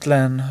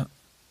kegyetlen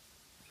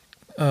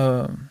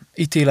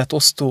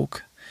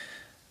ítéletosztók,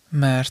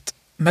 mert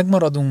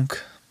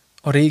megmaradunk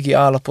a régi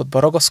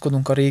állapotban,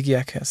 ragaszkodunk a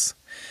régiekhez.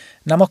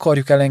 Nem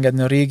akarjuk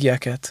elengedni a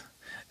régieket,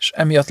 és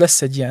emiatt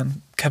lesz egy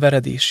ilyen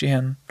keveredés,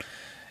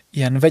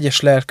 ilyen vegyes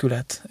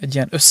lelkület, egy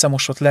ilyen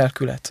összemosott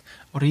lelkület.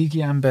 A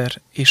régi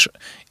ember,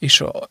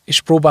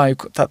 és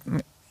próbáljuk, tehát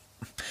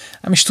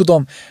nem is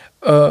tudom,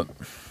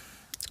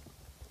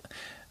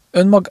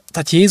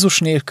 tehát Jézus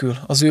nélkül,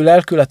 az ő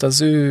lelkület,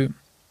 az ő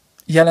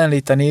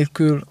jelenléte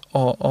nélkül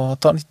a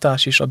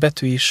tanítás és a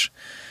betű is,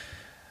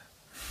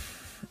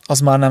 az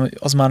már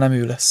nem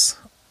ő lesz.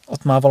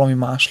 Ott már valami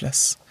más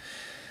lesz.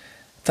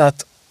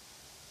 Tehát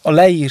a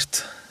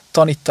leírt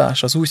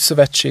tanítás az új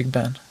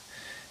szövetségben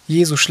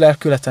Jézus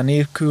lelkülete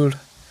nélkül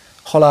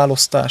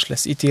halálosztás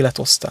lesz,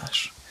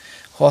 ítéletosztás.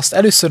 Ha azt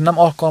először nem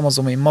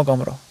alkalmazom én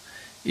magamra,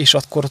 és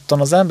akkor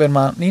ottan az ember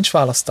már nincs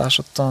választás,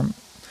 ottan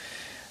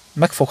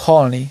meg fog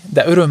halni,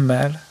 de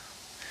örömmel,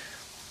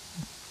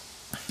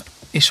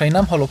 és ha én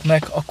nem halok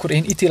meg, akkor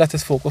én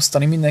ítéletet fogok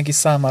osztani mindenki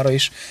számára,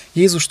 és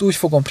Jézust úgy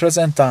fogom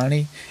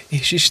prezentálni,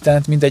 és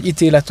Istent, mint egy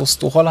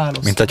ítéletosztó,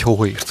 halálosztó. Mint egy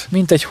hóhírt.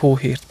 Mint egy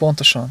hóhírt,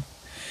 pontosan.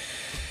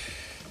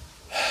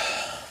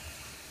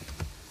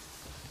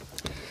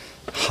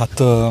 Hát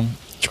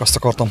csak azt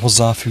akartam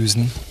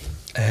hozzáfűzni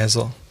ehhez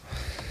a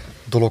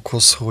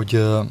dologhoz,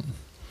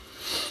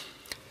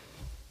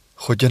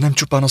 hogy nem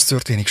csupán az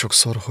történik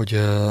sokszor,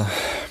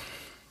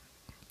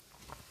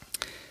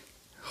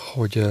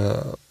 hogy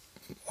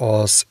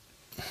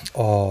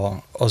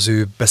az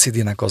ő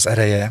beszédének az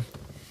ereje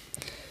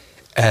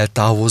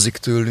eltávozik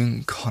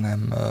tőlünk,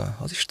 hanem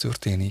az is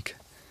történik,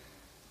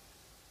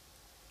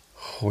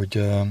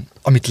 hogy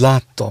amit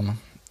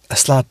láttam,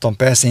 ezt láttam,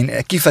 persze,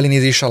 én kifelé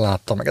nézéssel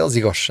láttam, meg ez az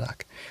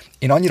igazság.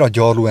 Én annyira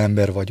gyarló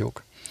ember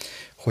vagyok,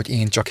 hogy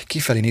én csak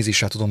kifelé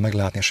nézéssel tudom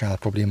meglátni a saját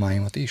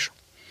problémáimat is.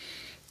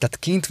 Tehát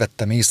kint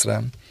vettem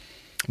észre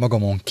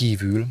magamon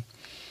kívül,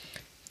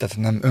 tehát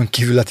nem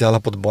önkívületi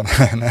állapotban,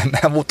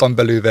 nem voltam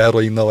belőve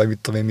heroinnal, vagy mit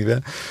tudom én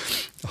mivel,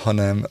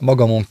 hanem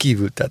magamon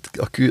kívül, tehát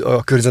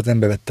a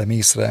környezetembe vettem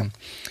észre,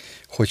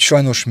 hogy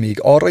sajnos még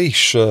arra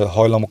is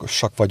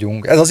hajlamosak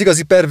vagyunk, ez az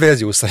igazi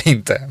perverzió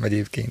szerintem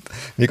egyébként,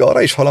 még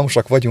arra is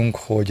hajlamosak vagyunk,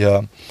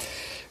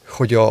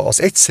 hogy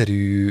az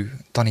egyszerű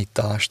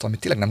tanítást, amit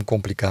tényleg nem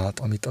komplikált,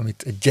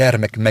 amit egy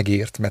gyermek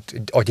megért, mert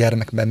a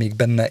gyermekben még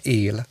benne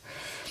él,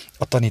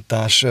 a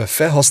tanítás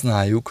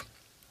felhasználjuk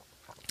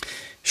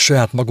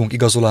saját magunk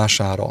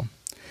igazolására.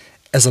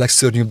 Ez a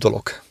legszörnyűbb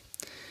dolog.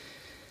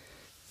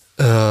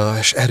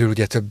 És erről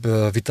ugye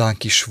több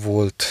vitánk is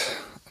volt,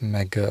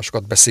 meg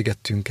sokat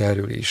beszélgettünk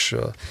erről, és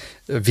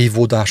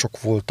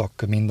vívódások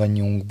voltak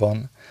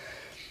mindannyiunkban,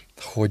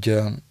 hogy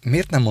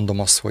miért nem mondom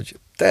azt, hogy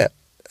te,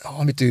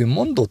 amit ő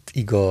mondott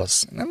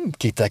igaz, nem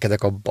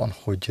kételkedek abban,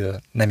 hogy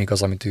nem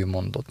igaz, amit ő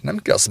mondott. Nem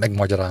kell azt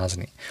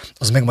megmagyarázni.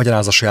 Az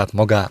megmagyarázza saját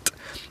magát.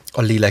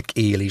 A lélek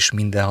él és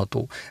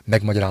mindenható,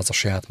 megmagyarázza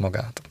saját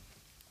magát.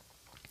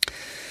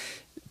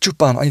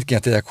 Csupán annyit kéne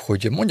tegyek,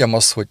 hogy mondjam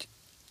azt, hogy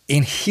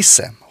Én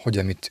hiszem, hogy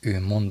amit ő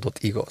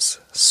mondott igaz.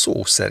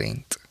 Szó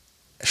szerint.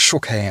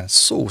 Sok helyen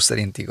szó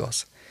szerint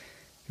igaz.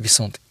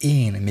 Viszont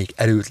én még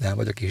erőtlen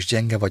vagyok és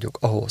gyenge vagyok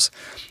ahhoz,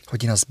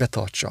 hogy én azt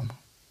betartsam.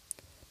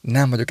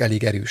 Nem vagyok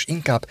elég erős.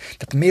 Inkább,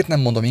 tehát miért nem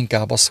mondom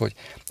inkább azt, hogy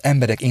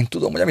emberek, én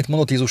tudom, hogy amit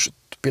mondott Jézus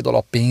például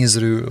a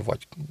pénzről,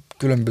 vagy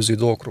különböző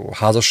dolgokról,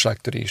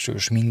 házasságtörésről,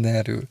 és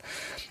mindenről,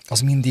 az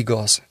mind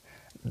igaz.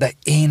 De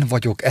én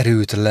vagyok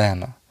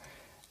erőtlen.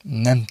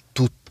 Nem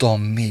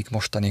tudtam még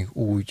mostanig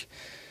úgy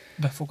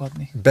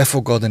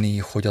befogadni,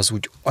 hogy az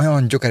úgy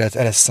olyan gyökeret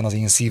eresszen az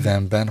én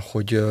szívemben,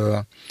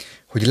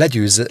 hogy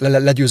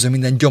legyőző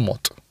minden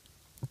gyomot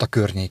ott a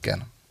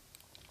környéken.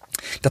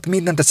 Tehát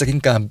miért nem teszek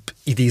inkább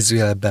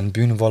idézőjelben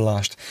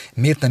bűnvallást,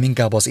 miért nem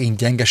inkább az én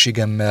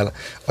gyengeségemmel,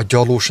 a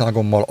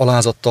gyarlóságommal,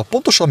 alázattal,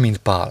 pontosan, mint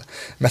Pál.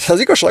 Mert az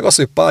igazság az,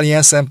 hogy Pál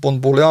ilyen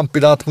szempontból olyan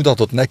példát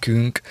mutatott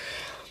nekünk,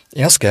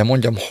 én azt kell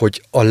mondjam,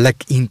 hogy a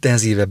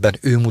legintenzívebben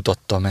ő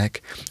mutatta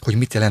meg, hogy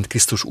mit jelent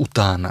Krisztus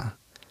utána,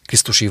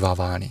 Krisztusivá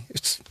válni.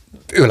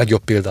 Ő a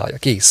legjobb példája,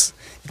 kész.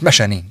 Itt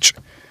mese nincs.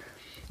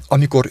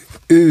 Amikor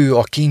ő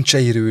a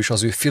kincseiről és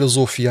az ő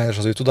filozófiájáról,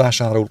 az ő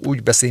tudásáról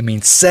úgy beszél,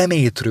 mint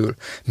szemétről,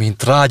 mint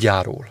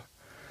trágyáról,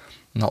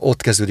 na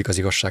ott kezdődik az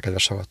igazság,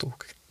 kedves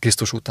hallgatók,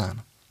 Krisztus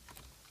után.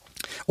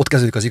 Ott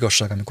kezdődik az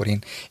igazság, amikor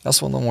én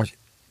azt mondom, hogy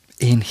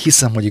én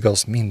hiszem, hogy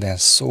igaz minden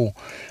szó,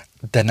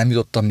 de nem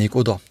jutottam még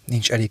oda,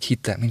 nincs elég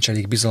hitem, nincs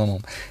elég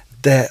bizalmam,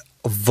 de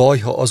vaj,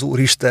 ha az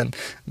Úristen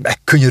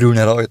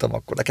megkönyörülne rajtam,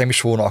 akkor nekem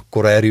is volna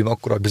akkora erőm,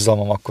 akkora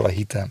bizalmam, akkora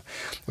hitem,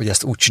 hogy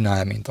ezt úgy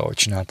csinálja, mint ahogy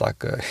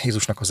csinálták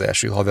Jézusnak az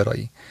első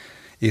haverai.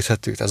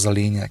 Érthető, ez a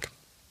lényeg.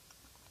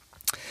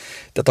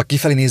 Tehát a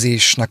kifelé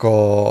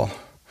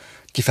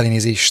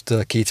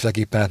nézést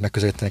kétféleképpen lehet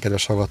megközelíteni,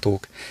 kedves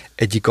hallgatók.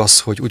 Egyik az,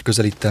 hogy úgy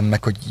közelítem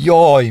meg, hogy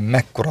jaj,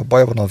 mekkora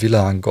baj van a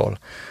világgal,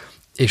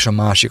 és a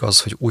másik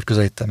az, hogy úgy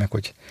közelítem meg,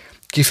 hogy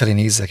kifelé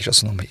nézzek, és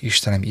azt mondom, hogy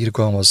Istenem,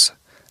 irgalmaz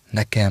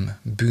nekem,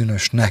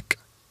 bűnösnek.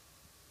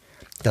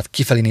 Tehát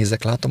kifelé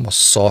nézek, látom a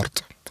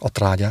szart, a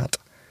trágyát,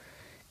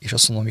 és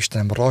azt mondom,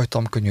 Istenem,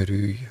 rajtam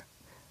könyörülj,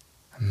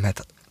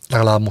 mert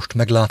legalább most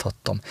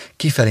megláthattam.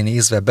 Kifelé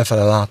nézve,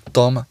 befele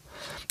láttam,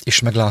 és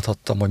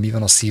megláthattam, hogy mi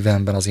van a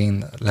szívemben, az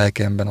én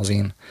lelkemben,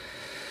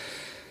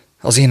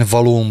 az én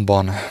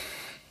valómban.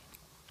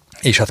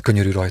 És hát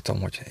könyörű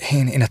rajtam, hogy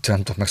én ettől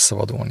nem tudok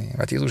megszabadulni.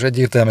 Mert Jézus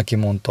egyértelműen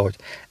kimondta, hogy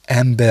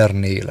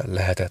embernél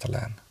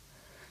lehetetlen.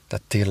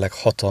 Tehát tényleg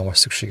hatalmas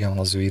szükségem van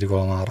az ő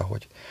irgalmára,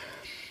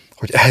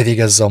 hogy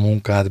elvégezze a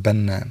munkát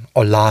bennem,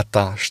 a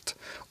látást,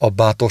 a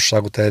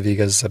bátorságot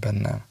elvégezze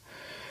bennem,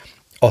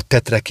 a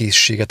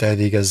tetrekészséget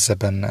elvégezze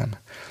bennem,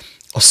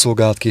 a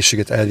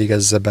szolgálatkészséget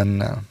elvégezze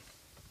bennem,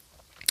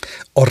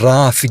 a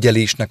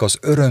ráfigyelésnek az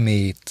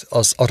örömét,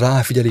 a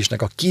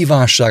ráfigyelésnek a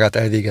kívánságát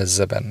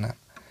elvégezze bennem.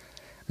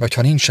 Mert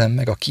ha nincsen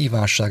meg a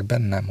kívánság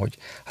bennem, hogy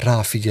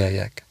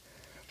ráfigyeljek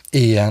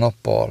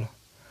éjjel-nappal,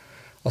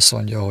 azt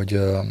mondja,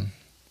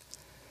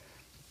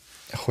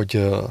 hogy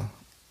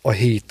a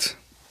hét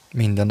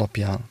minden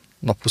napján,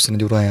 nap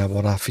 24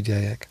 órájában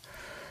ráfigyeljek.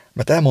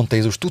 Mert elmondta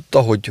Jézus,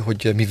 tudta,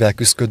 hogy mivel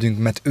küzdködünk,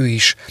 mert ő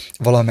is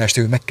valamelyest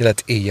ő meg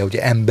kellett élje,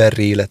 ugye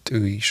emberré lett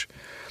ő is.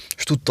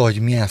 És tudta, hogy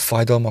milyen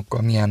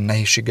fájdalmakkal, milyen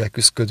nehézséggel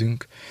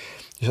küzdködünk.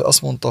 És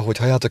azt mondta, hogy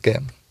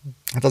halljátok-e,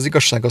 hát az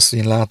igazság az, hogy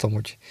én látom,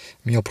 hogy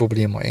mi a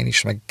probléma. Én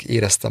is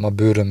megéreztem a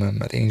bőrömön,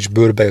 mert én is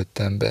bőrbe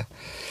jöttem be.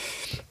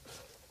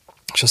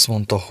 És azt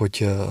mondta,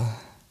 hogy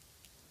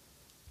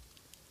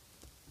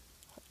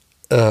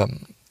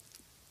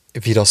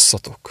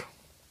virasszatok.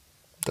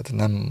 Tehát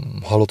nem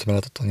halott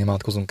mellettem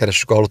imádkozunk,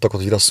 keressük a halottakat,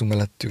 hogy virasszunk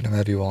mellettük, nem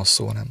erről van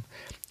szó, hanem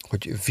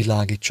hogy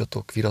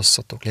világítsatok,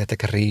 virasszatok,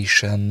 legyetek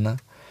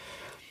résen,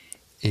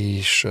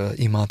 és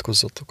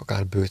imádkozzatok,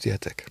 akár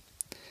bőtjetek.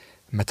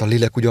 Mert a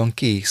lélek ugyan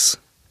kész,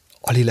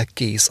 a lélek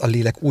kész, a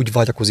lélek úgy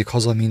vágyakozik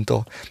haza, mint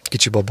a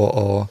kicsi baba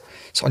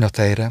az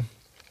anyatejre.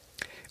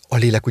 A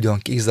lélek ugyan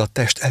kész, de a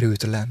test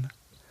erőtlen.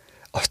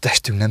 A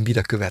testünk nem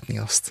bírja követni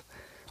azt,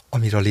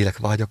 amire a lélek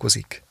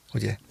vágyakozik,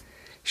 ugye?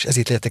 És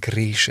ezért legyetek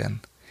résen,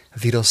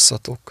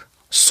 virasszatok,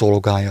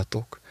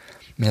 szolgáljatok,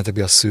 menjetek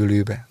be a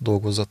szőlőbe,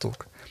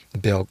 dolgozzatok,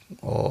 be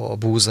a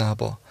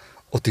búzába,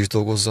 ott is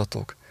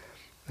dolgozzatok,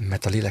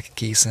 mert a lélek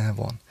készen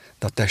van,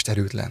 de a test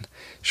erőtlen.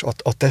 És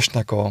a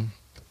testnek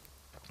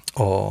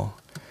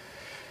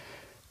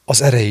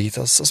az erejét,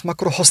 az már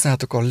akkor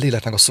használjátok a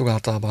léleknek a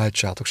szolgálatába,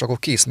 állítsátok, és akkor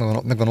kész,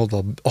 megvan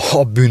oda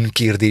a bűn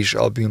kérdése,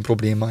 a bűn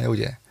problémája,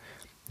 ugye?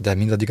 De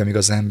mindaddig, amíg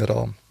az ember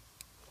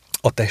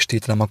a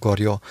testét nem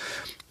akarja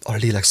a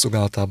lélek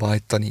szolgálatába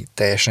állítani,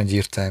 teljesen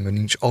egyértelmű,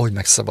 nincs, ahogy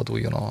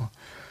megszabaduljon a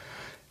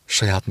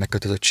saját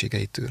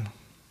megkötözöttségeitől.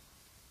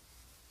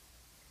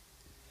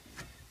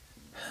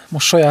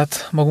 Most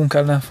saját magunk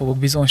ellen fogok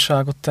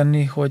bizonyságot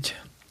tenni, hogy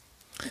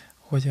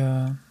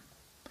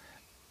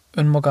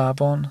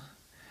önmagában,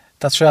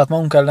 tehát saját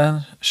magunk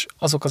ellen, és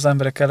azok az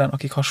emberek ellen,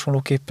 akik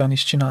hasonlóképpen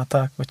is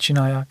csinálták, vagy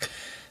csinálják.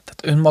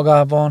 Tehát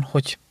önmagában,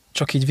 hogy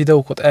csak így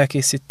videókat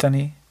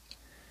elkészíteni,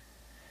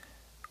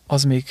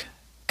 az még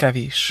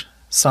kevés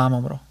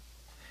számomra.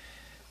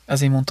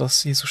 Ezért mondta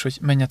az Jézus, hogy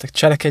menjetek,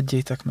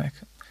 cselekedjétek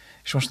meg.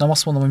 És most nem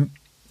azt mondom, hogy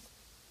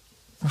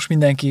most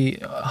mindenki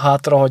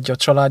hátrahagyja a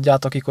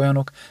családját, akik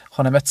olyanok,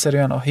 hanem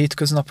egyszerűen a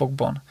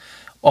hétköznapokban,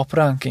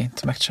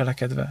 apránként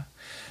megcselekedve.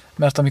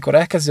 Mert amikor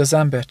elkezdi az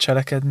ember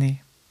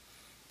cselekedni,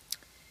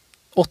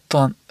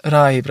 ottan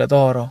ráébred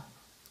arra,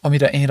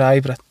 amire én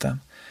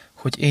ráébredtem,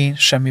 hogy én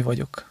semmi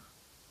vagyok.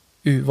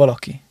 Ő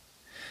valaki.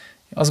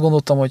 Én azt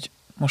gondoltam, hogy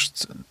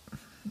most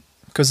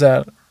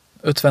közel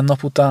 50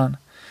 nap után,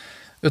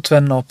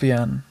 50 nap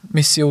ilyen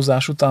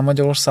missziózás után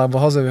Magyarországba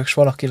hazajövök, és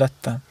valaki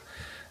lettem.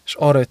 És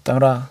arra jöttem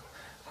rá,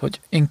 hogy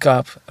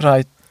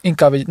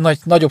inkább egy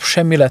nagyobb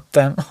semmi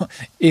lettem,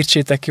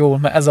 értsétek jól,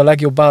 mert ez a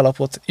legjobb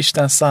állapot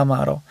Isten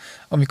számára,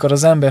 amikor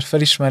az ember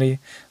felismeri,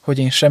 hogy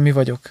én semmi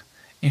vagyok,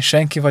 én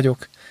senki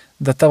vagyok,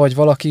 de te vagy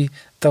valaki,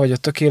 te vagy a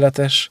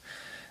tökéletes,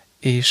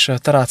 és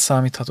te rád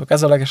számíthatok.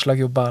 Ez a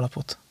legjobb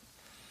állapot.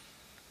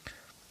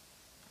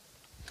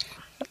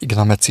 Igen,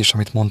 a metszés,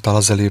 amit mondtál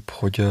az előbb,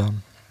 hogy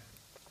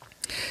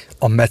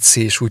a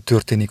metszés úgy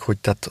történik, hogy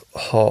tehát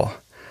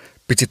ha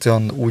picit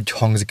olyan úgy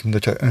hangzik,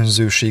 mintha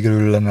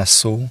önzőségről lenne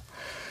szó,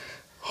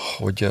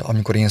 hogy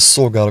amikor én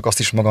szolgálok, azt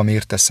is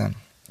magamért teszem,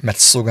 mert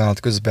szolgálat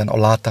közben, a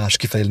látás,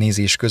 kifelé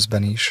nézés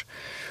közben is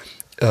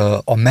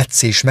a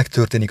metszés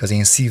megtörténik az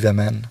én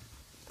szívemen,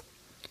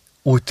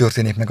 úgy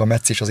történik meg a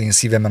metszés az én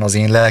szívemen, az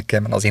én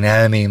lelkemen, az én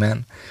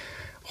elmémen,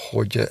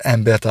 hogy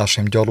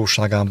embertársaim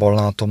gyarlóságában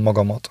látom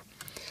magamat,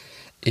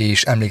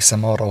 és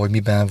emlékszem arra, hogy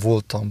miben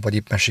voltam, vagy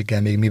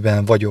éppenséggel még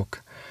miben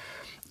vagyok,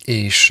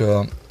 és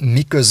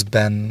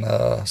miközben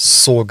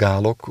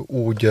szolgálok,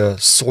 úgy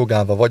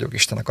szolgálva vagyok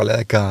Istennek a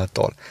lelke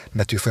által,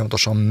 mert ő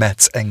folyamatosan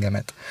metsz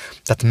engemet.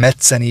 Tehát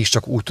metszeni is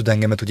csak úgy tud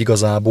engemet, hogy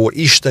igazából,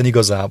 Isten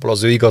igazából,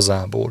 az ő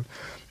igazából,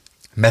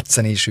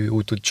 metszeni is ő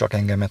úgy tud csak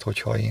engemet,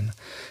 hogyha én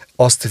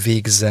azt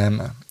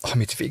végzem,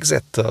 amit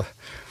végzett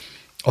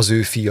az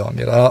ő fia.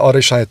 Arra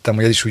is rájöttem,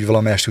 hogy ez is úgy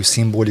valamelyest úgy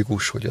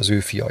szimbolikus, hogy az ő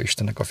fia,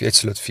 Istennek a fia,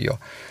 egyszülött fia.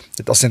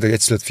 Tehát azt jelenti, hogy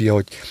egyszülött fia,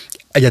 hogy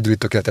egyedül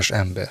tökéletes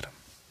ember.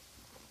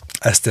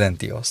 Ezt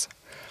jelenti az.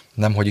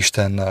 Nem, hogy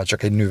Isten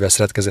csak egy nővel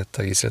szeretkezett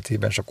a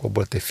életében, és akkor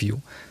abból lett egy fiú.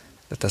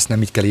 Tehát ezt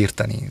nem így kell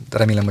érteni. De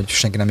remélem, hogy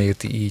senki nem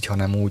érti így,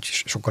 hanem úgy,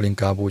 sokkal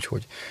inkább úgy,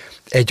 hogy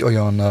egy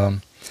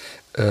olyan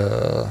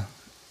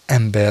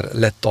ember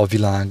lett a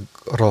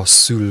világra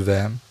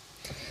szülve,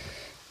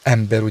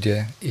 ember,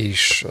 ugye,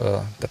 és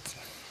tehát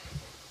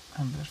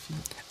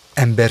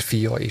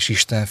emberfia és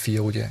Isten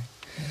fia, ugye,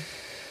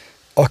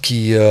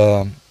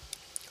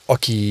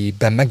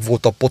 akiben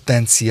megvolt a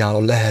potenciál,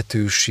 a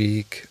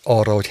lehetőség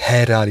arra, hogy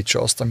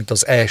helyreállítsa azt, amit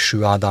az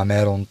első Ádám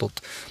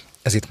elrontott.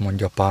 Ez itt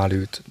mondja Pál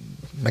őt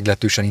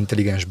meglehetősen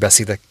intelligens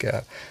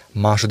beszédekkel,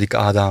 második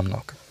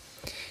Ádámnak.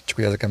 Csak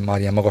hogy ezeken már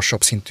ilyen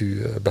magasabb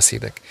szintű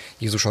beszédek.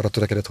 Jézus arra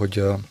törekedett,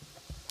 hogy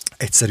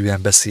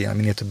egyszerűen beszéljen,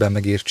 minél többen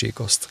megértsék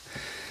azt.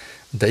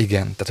 De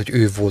igen, tehát hogy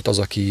ő volt az,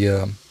 aki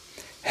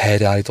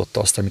helyreállította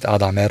azt, amit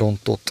Ádám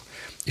elrontott,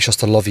 és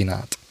azt a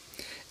lavinát.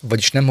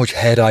 Vagyis nem, hogy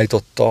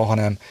helyreállította,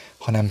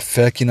 hanem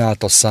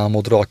felkínálta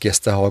számodra, aki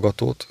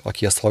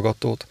ezt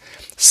hallgatott,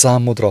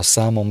 számodra,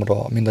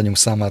 számomra, mindannyiunk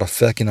számára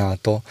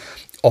felkínálta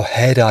a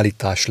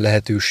helyreállítás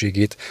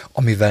lehetőségét,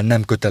 amivel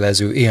nem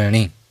kötelező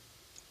élni.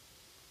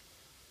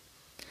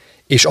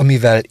 És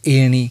amivel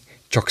élni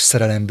csak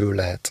szerelemből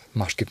lehet,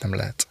 másképp nem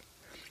lehet.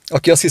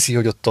 Aki azt hiszi,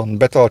 hogy ottan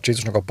betartsa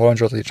Jézusnak a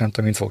parancsolatot, és nem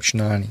tudom, mint fog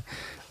csinálni,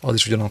 az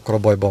is ugyanakkor a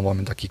bajban van,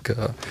 mint akik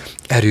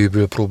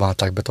erőből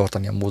próbálták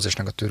betartani a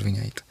Mózesnek a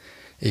törvényeit,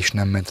 és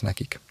nem ment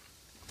nekik.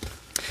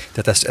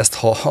 Tehát ezt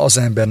ha az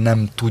ember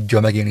nem tudja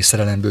megélni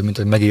szerelemből, mint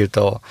hogy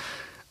megélte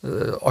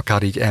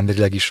akár így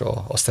emberileg is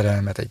a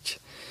szerelmet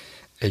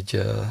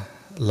egy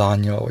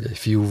lánnyal, vagy egy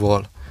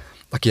fiúval,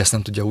 aki ezt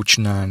nem tudja úgy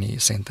csinálni,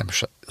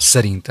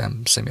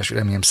 szerintem személyes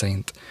reményem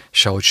szerint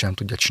sehogy sem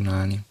tudja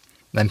csinálni.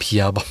 Nem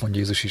hiába mondja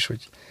Jézus is,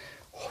 hogy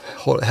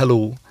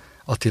hello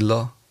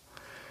Attila,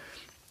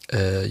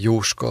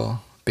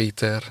 Jóska,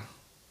 Péter,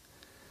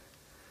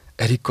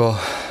 Erika,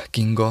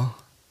 Kinga,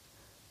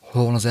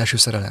 hol van az első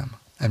szerelem?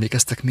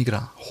 Emlékeztek még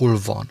rá?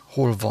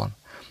 Hol van?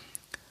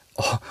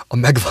 A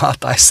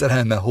megváltás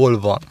szerelme hol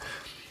van?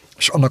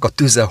 És annak a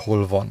tüze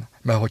hol van?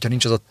 Mert hogyha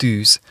nincs az a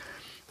tűz,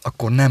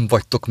 akkor nem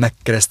vagytok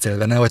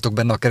megkeresztelve, nem vagytok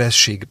benne a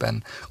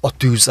kerességben, a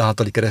tűz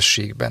általi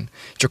kerességben,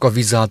 csak a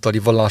víz általi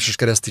vallásos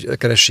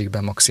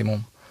kerességben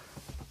maximum.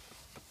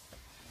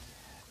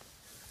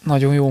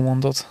 Nagyon jó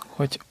mondod,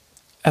 hogy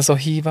ez a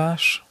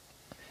hívás,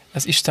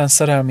 ez Isten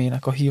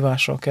szerelmének a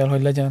hívása kell,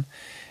 hogy legyen,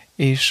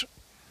 és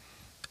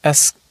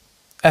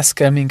ez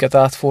kell minket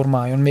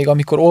átformáljon. Még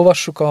amikor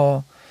olvassuk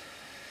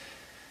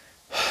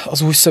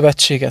az új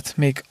szövetséget,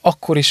 még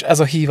akkor is ez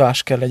a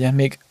hívás kell legyen,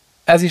 még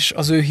ez is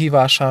az ő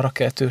hívására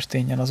kell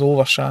történjen, az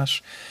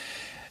olvasás.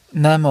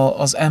 Nem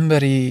az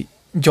emberi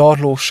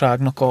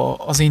gyarlóságnak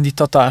az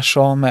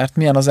indítatása, mert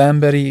milyen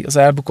az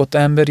elbukott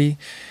emberi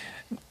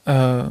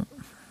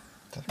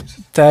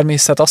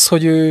természet az,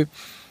 hogy ő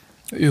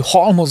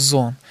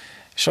halmozzon,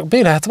 és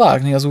be lehet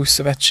vágni az új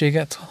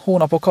szövetséget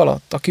hónapok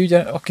alatt.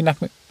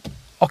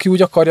 Aki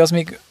úgy akarja, az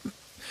még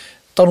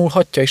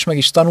tanulhatja, és meg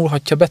is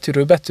tanulhatja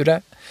betűről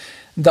betűre,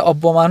 de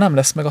abban már nem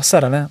lesz meg a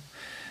szerelem.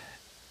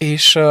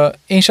 és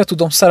én se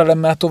tudom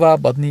szerelemmel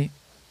továbbadni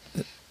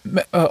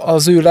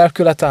az ő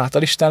lelkület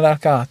által, Isten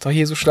lelke által,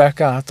 Jézus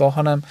lelke által,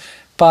 hanem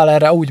Pál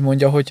erre úgy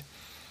mondja,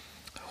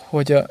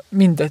 hogy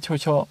mindegy,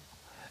 hogyha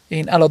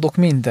én eladok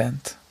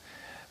mindent,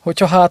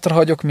 hogyha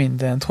hátrahagyok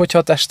mindent, hogyha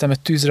a testemet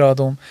tűzre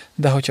adom,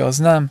 de hogyha az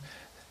nem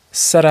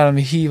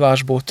szerelmi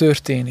hívásból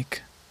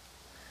történik,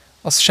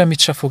 az semmit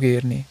se fog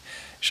érni.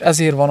 És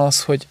ezért van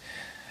az, hogy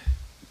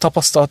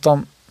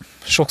tapasztaltam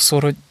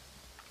sokszor, hogy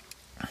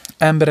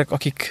emberek,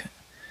 akik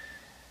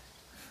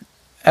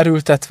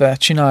erőltetve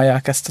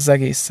csinálják ezt az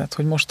egészet,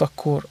 hogy most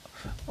akkor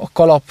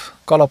a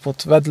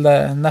kalapot vedd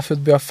le, ne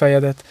född be a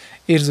fejedet,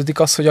 érződik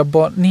az, hogy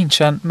abban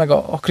nincsen meg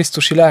a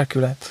krisztusi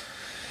lelkület.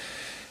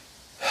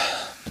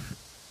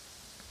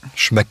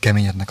 És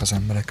megkeményednek az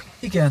emberek.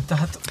 Igen,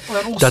 tehát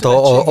olyan Tehát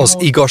az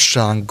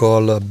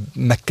igazsággal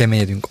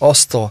megkeményedünk.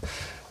 Azt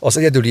az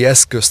egyedüli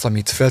eszközt,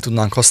 amit fel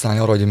tudnánk használni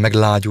arra, hogy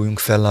meglágyuljunk,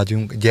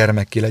 fellágyuljunk,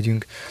 gyermekké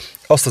legyünk,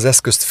 azt az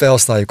eszközt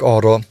felhasználjuk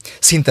arra,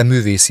 szinte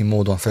művészi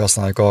módon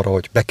felhasználjuk arra,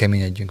 hogy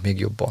bekeményedjünk még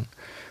jobban.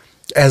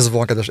 Ez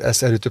van,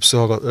 ezt erről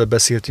többször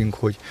beszéltünk,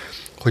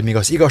 hogy még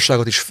az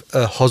igazságot is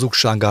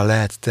hazugsággá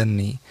lehet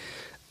tenni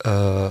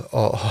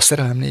a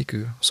szerelem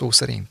nélkül, szó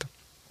szerint.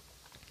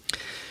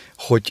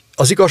 Hogy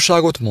az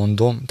igazságot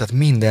mondom, tehát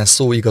minden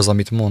szó igaz,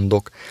 amit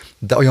mondok,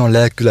 de olyan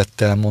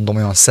lelkülettel mondom,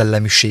 olyan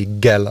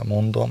szellemiséggel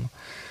mondom,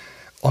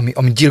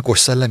 ami gyilkos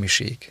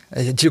szellemiség.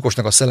 Egy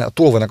gyilkosnak a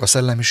tolvajnak a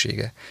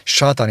szellemisége.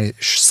 Sátáni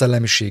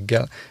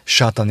szellemiséggel,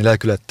 sátáni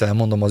lelkülettel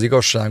mondom az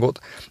igazságot,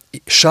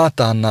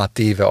 sátánná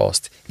téve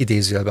azt.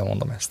 Idézőjelben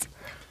mondom ezt.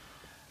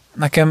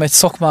 Nekem egy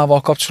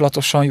szakmával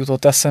kapcsolatosan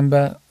jutott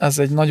eszembe, ez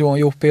egy nagyon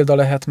jó példa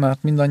lehet,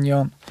 mert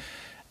mindannyian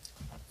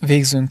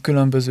végzünk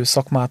különböző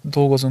szakmát,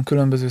 dolgozunk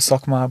különböző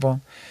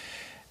szakmában,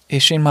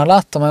 és én már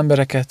láttam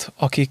embereket,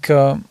 akik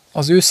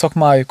az ő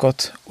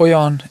szakmájukat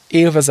olyan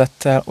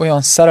élvezettel,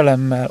 olyan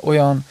szerelemmel,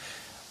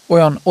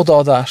 olyan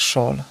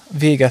odaadással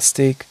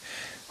végezték,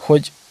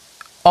 hogy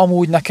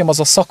amúgy nekem az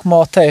a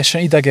szakma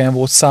teljesen idegen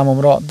volt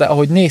számomra, de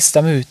ahogy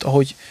néztem őt,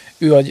 ahogy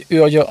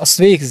ő azt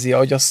végzi,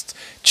 ahogy azt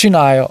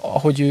csinálja,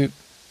 ahogy ő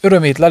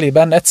örömét leli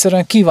benne,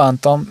 egyszerűen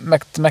kívántam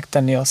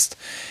megtenni azt.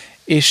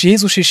 És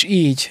Jézus is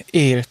így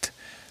élt,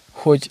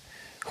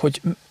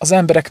 hogy az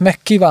emberek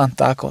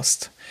megkívánták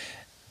azt.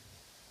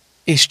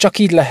 És csak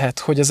így lehet,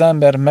 hogy az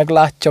ember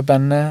meglátja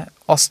benne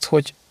azt,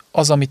 hogy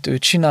az, amit ő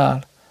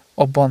csinál,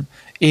 abban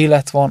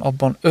élet van,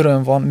 abban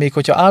öröm van, még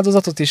hogyha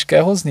áldozatot is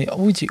kell hozni,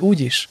 úgy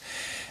is.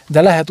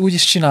 De lehet úgy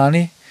is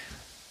csinálni,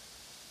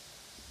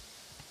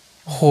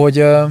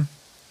 hogy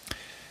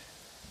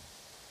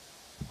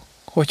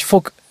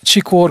fog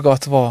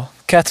csikorgatva,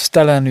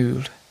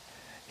 kedvtelenül,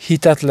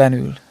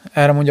 hitetlenül,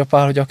 erre mondja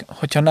Pál,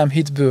 hogyha nem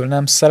hitből,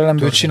 nem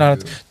szerelemből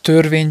csinálod,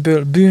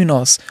 törvényből, bűn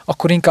az,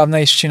 akkor inkább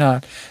ne is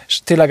csináld.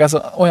 És tényleg ez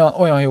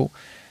olyan jó.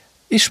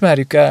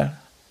 Ismerjük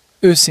el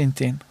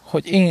őszintén,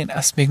 hogy én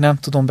ezt még nem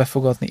tudom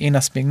befogadni, én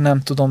ezt még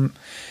nem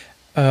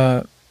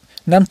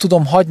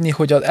tudom hagyni,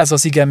 hogy ez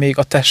az ige még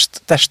a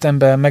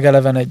testemben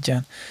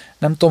megelevenedjen.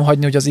 Nem tudom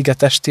hagyni, hogy az ige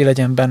testé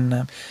legyen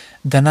bennem.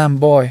 De nem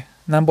baj,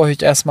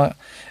 hogy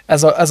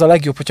ez a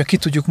legjobb, hogyha ki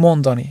tudjuk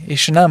mondani,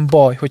 és nem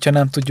baj, hogyha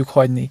nem tudjuk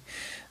hagyni.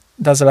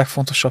 De ez a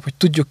legfontosabb, hogy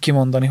tudjuk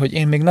kimondani, hogy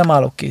én még nem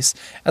állok kész.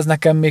 Ez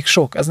nekem még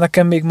sok, ez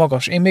nekem még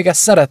magas, én még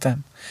ezt szeretem.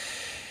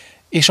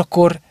 És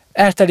akkor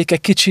eltelik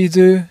egy kicsi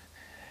idő,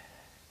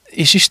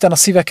 és Isten a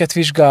szíveket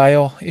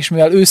vizsgálja, és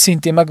mivel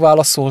őszintén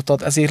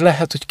megválaszoltad, ezért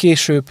lehet, hogy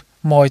később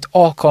majd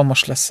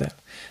alkalmas leszel.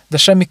 De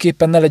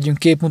semmiképpen ne legyünk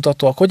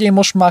képmutatóak, hogy én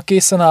most már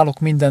készen állok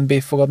mindent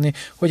befogadni,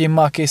 hogy én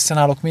már készen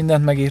állok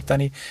mindent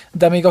megérteni.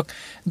 De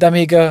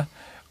még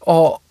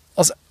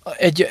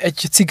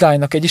egy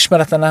cigánynak, egy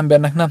ismeretlen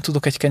embernek nem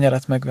tudok egy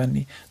kenyeret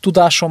megvenni.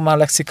 Tudásom már,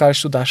 lexikális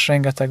tudás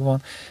rengeteg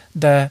van,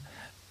 de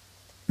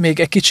még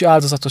egy kicsi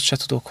áldozatot se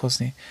tudok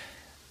hozni.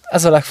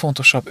 Ez a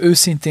legfontosabb,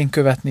 őszintén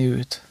követni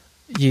őt,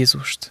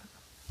 Jézust.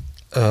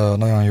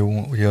 Nagyon jó,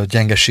 ugye a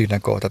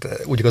gyengeségnek,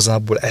 tehát úgy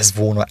igazából ez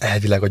volna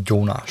elvileg a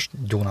gyónás,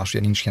 ugye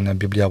nincs ilyen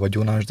Bibliában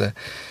gyónás, de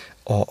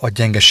a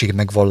gyengeség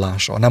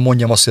megvallása. Nem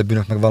mondjam azt, hogy a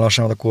bűnök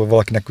megvallása, akkor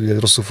valakinek ugye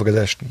rosszul fog ez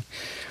esni.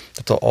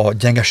 Tehát a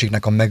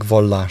gyengeségnek a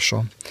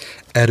megvallása,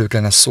 erről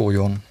kellene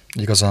szóljon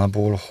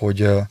igazából,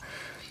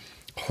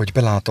 hogy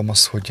belátom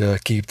azt, hogy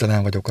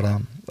képtelen vagyok rá.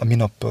 A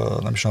minap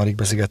nem is olyan rég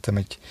beszélgettem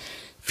egy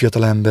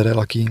fiatal emberrel,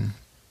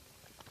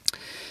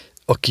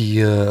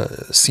 aki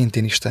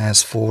szintén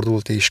Istenhez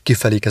fordult, és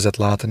kifelé kezdett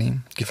látni,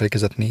 kifelé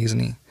kezdett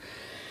nézni,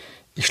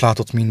 és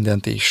látott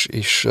mindent,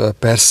 és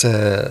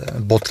persze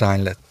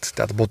botrány lett.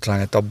 Tehát botrány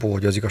lett abból,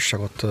 hogy az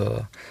igazságot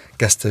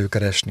kezdte ő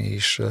keresni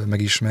és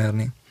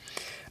megismerni.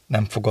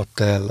 Nem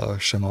fogadta el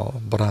sem a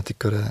baráti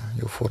köre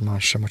jóformán,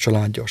 sem a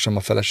családja, sem a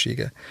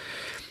felesége.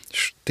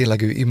 És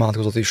tényleg ő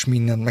imádkozott, és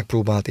mindent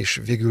megpróbált,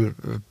 és végül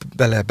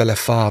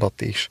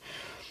belefáradt,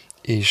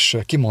 és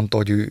kimondta,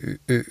 hogy ő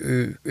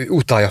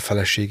utálja a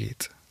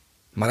feleségét.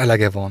 Már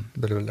elege van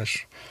belőle.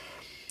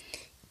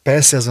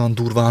 Persze ez olyan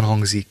durván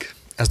hangzik,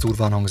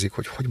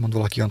 hogy mond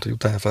valaki olyan, hogy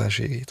utálja a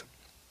feleségét.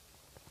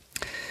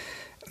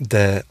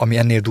 De ami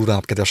ennél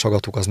durvább, kedves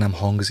hallgatók, az nem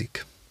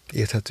hangzik.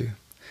 érthető.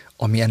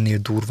 Ami ennél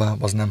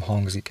durvább, az nem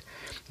hangzik.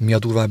 Mi a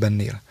durvább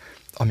ennél?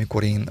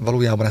 Amikor én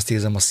valójában ezt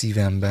érzem a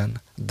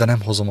szívemben, de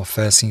nem hozom a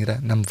felszínre,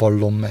 nem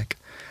vallom meg.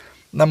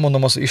 Nem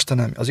mondom azt, hogy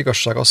Istenem, az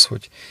igazság az,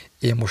 hogy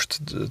én most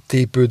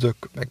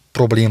tépődök, meg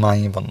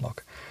problémáim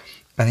vannak.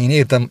 Mert én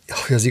értem,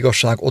 hogy az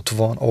igazság ott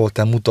van, ahol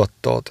te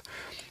mutattad,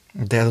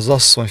 de ez az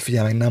asszony,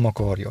 figyelj meg, nem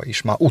akarja,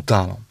 és már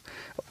utálom.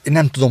 Én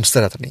nem tudom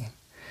szeretni.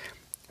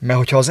 Mert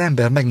hogyha az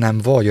ember meg nem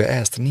vallja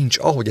ezt, nincs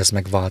ahogy ez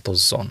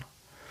megváltozzon.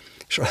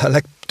 És a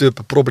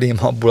legtöbb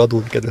probléma abból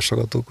adódik, kedves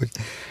hallgatók,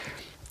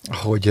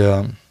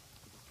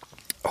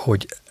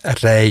 hogy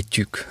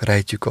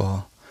rejtjük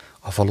a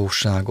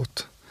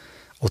valóságot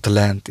ott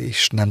lent,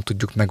 és nem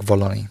tudjuk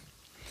megvallani.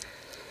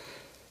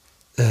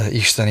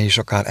 Isten és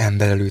akár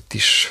ember előtt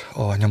is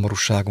a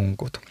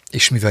nyomorúságunkat.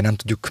 És mivel nem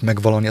tudjuk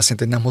megvallani, azt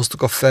jelenti, hogy nem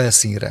hoztuk a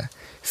felszínre.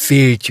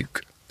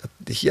 Féltjük.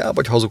 Tehát hiába,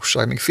 hogy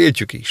hazugság, még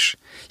féltjük is.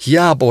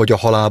 Hiába, hogy a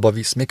halálba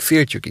visz, még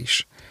féltjük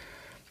is.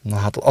 Na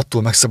hát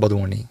attól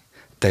megszabadulni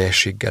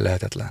teljességgel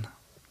lehetetlen.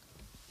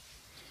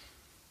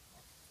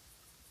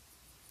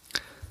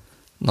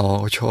 Na,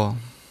 hogyha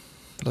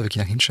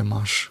Levikinek nincsen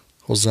más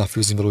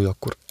hozzáfűzni valója,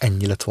 akkor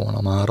ennyi lett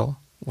volna mára,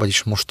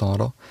 vagyis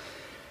mostanra.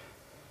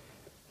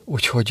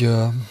 Úgyhogy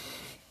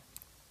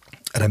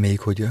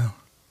reméljük, hogy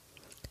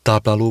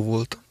tápláló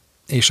volt.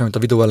 És amit a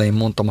videó elején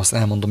mondtam, azt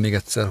elmondom még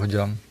egyszer,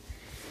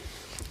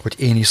 hogy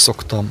én is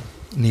szoktam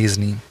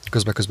nézni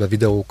közben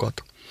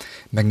videókat.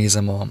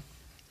 Megnézem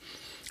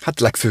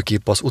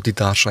legfőképp az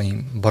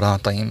utitársaim,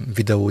 barátaim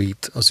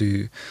videóit, az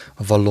ő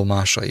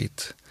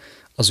vallomásait,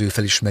 az ő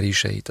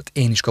felismeréseit. Tehát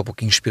én is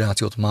kapok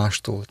inspirációt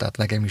mástól, tehát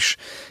nekem is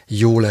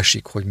jól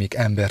esik, hogy még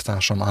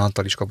embertársam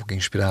által is kapok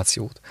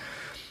inspirációt.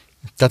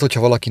 Tehát, hogyha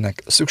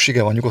valakinek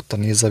szüksége van, nyugodtan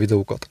nézze a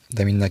videókat,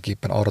 de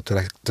mindenképpen arra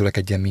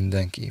törekedjen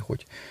mindenki,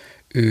 hogy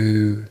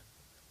ő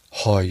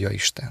hallja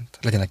Istent.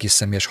 Legyen neki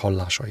személyes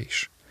hallása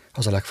is.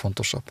 Az a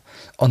legfontosabb.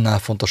 Annál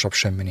fontosabb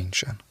semmi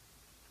nincsen.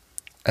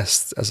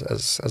 Ez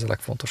a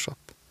legfontosabb.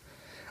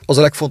 Az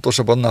a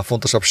legfontosabb, annál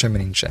fontosabb semmi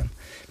nincsen,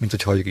 mint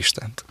hogy halljuk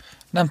Istent.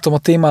 Nem tudom,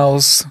 a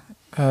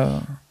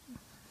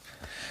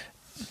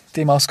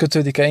témához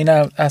kötődik-e, én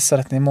el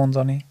szeretném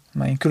mondani,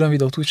 mert én külön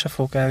videót úgyse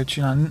fogok erről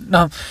csinálni.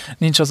 Nem,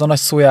 nincs az a nagy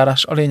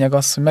szójárás. A lényeg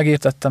az, hogy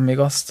megértettem még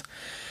azt,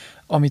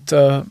 amit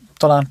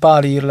talán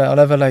Pál ír le a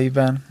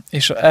leveleiben,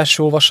 és az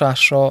első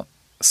olvasásra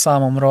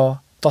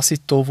számomra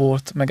taszító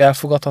volt, meg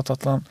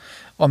elfogadhatatlan,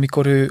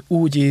 amikor ő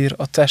úgy ír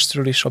a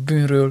testről és a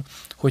bűnről,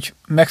 hogy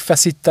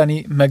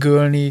megfeszíteni,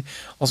 megölni,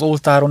 az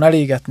oltáron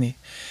elégetni.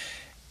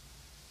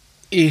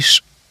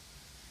 És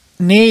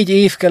 4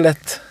 év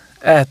kellett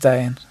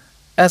elteljen.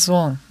 Ez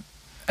van.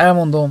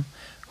 Elmondom,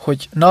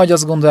 hogy nehogy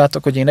azt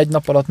gondoljátok, hogy én egy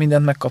nap alatt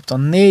mindent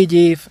megkaptam.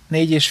 4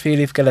 és fél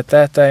év kellett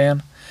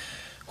elteljen,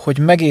 hogy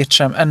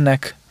megértsem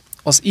ennek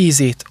az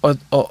ízét,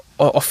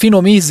 a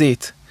finom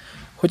ízét,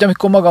 hogy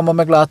amikor magamban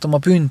meglátom a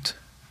bűnt,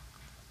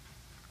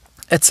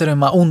 egyszerűen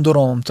már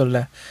undorolom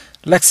tőle.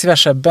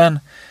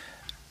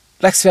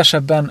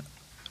 Legszívesebben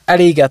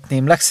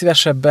elégetném,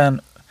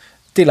 legszívesebben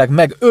tényleg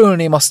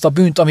megölném azt a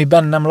bűnt, ami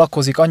bennem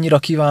lakozik. Annyira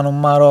kívánom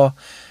már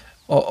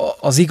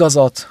az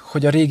igazat,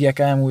 hogy a régiek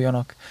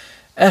elmúljanak.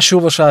 Első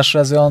olvasásra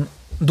ez olyan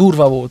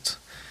durva volt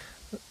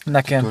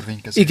nekem.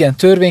 Törvénykező. Igen,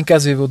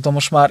 törvénykező volt, de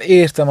most már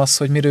értem azt,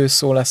 hogy miről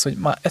szól ez, hogy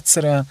már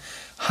egyszerűen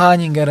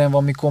hány ingerem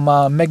van, mikor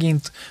már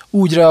megint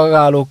úgy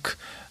reagálok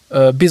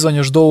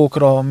bizonyos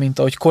dolgokra, mint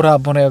ahogy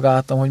korábban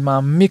reagáltam, hogy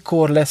már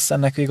mikor lesz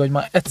ennek vége, hogy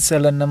már egyszer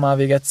lenne már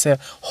vége, egyszer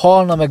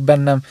halna meg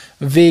bennem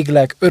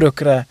végleg,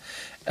 örökre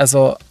ez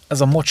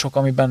a mocsok,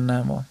 ami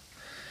bennem van.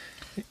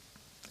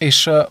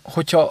 És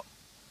hogyha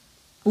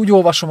úgy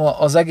olvasom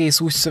az egész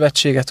új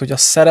szövetséget, hogy a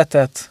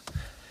szeretet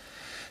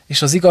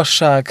és az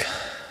igazság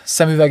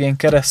szemüvegén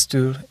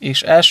keresztül,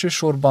 és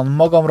elsősorban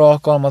magamra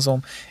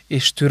alkalmazom,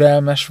 és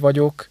türelmes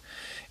vagyok,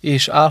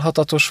 és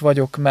álhatatos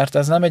vagyok, mert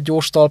ez nem egy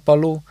gyors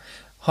talpalló,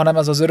 hanem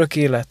ez az örök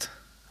élet,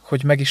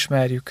 hogy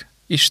megismerjük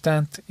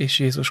Istent és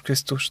Jézus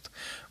Krisztust.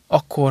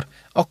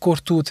 Akkor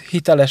tud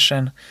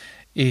hitelesen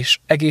és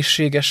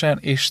egészségesen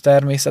és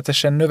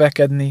természetesen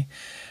növekedni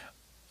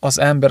az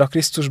ember a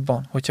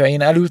Krisztusban. Hogyha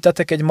én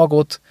elültetek egy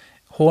magot,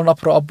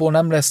 holnapra abból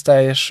nem lesz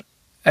teljes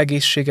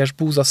egészséges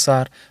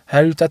búzaszár. Ha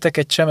elültetek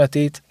egy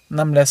csemetét,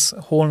 nem lesz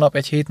holnap,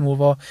 egy hét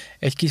múlva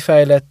egy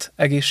kifejlett,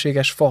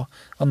 egészséges fa.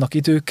 Annak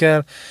idő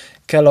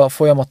kell a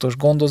folyamatos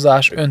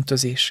gondozás,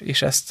 öntözés,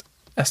 és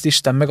ezt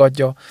Isten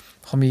megadja,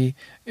 ha mi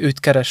őt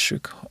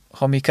keressük.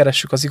 Ha mi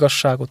keressük az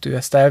igazságot, ő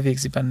ezt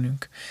elvégzi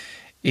bennünk.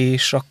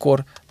 És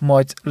akkor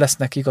majd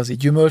lesznek igazi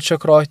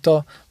gyümölcsök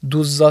rajta,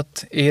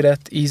 duzzadt,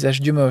 érett, ízes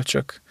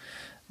gyümölcsök.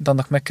 De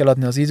annak meg kell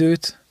adni az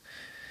időt,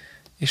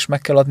 és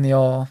meg kell adni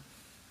a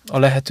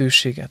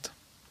lehetőséget.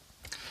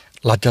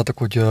 Látjátok,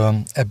 hogy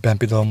ebben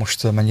például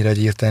most mennyire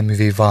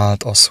egyértelművé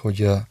vált az,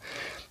 hogy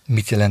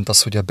mit jelent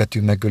az, hogy a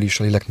betű megöl és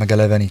a lélek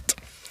megelevenít.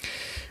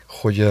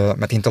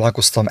 Mert én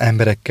találkoztam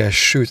emberekkel,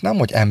 sőt, nem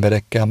hogy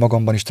emberekkel,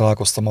 magamban is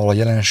találkoztam ahol a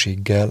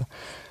jelenséggel,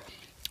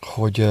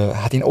 hogy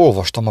hát én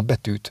olvastam a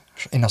betűt,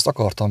 és én azt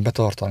akartam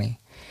betartani.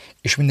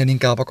 és minden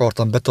inkább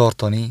akartam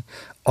betartani,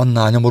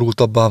 annál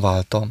nyomorultabbá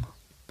váltam.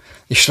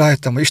 És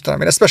rájöttem, hogy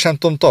Istenem, én ezt be sem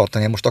tudom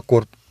tartani, most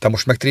akkor te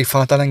most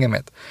megtréfáltál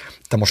engemet?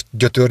 Te most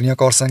gyötörni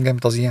akarsz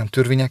engemet az ilyen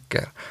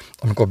törvényekkel,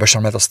 amikor be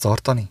sem lehet azt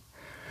tartani?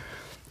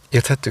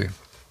 Érthető?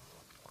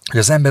 Hogy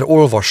az ember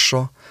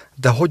olvassa,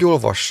 de hogy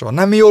olvassa?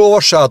 Nem jól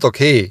olvassátok,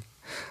 hé!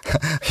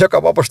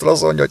 Jakab apostol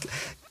azt mondja, hogy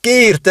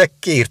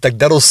kértek,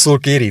 de rosszul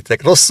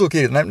kéritek,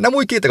 nem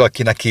úgy kértek,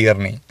 akinek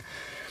kérni.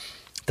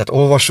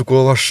 Tehát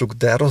olvassuk,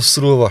 de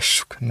rosszul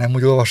olvassuk, nem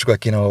úgy olvassuk, akinek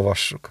kéne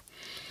olvassuk.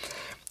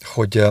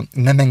 Hogy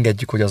nem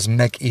engedjük, hogy az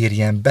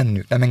megérjen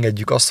bennük, nem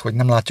engedjük azt, hogy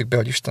nem látjuk be,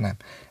 hogy Istenem,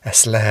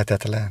 ez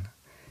lehetetlen.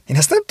 Én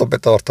ezt nem tudom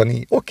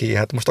betartani. Oké,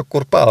 hát most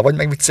akkor Pál vagy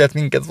megviccelt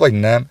minket, vagy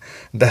nem,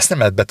 de ezt nem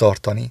lehet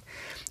betartani.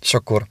 És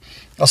akkor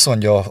azt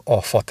mondja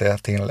a fater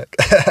tényleg,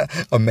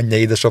 a mennyei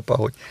édesapa,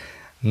 hogy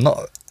na,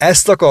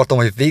 ezt akartam,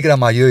 hogy végre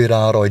már jöjj rá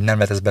arra, hogy nem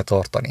lehet ezt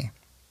betartani.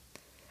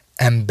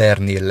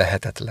 Embernél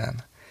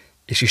lehetetlen,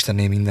 és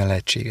Istennél minden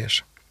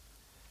lehetséges.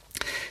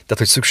 Tehát,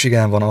 hogy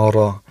szükségem van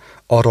arra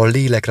a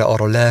lélekre,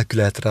 arra a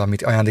lelkületre,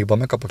 amit ajándékban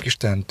megkapok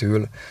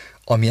Istentől,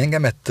 ami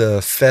engemet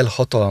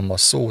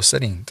felhatalmaz szó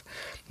szerint,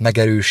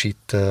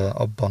 megerősít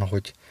abban,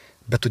 hogy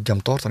be tudjam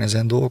tartani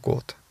ezen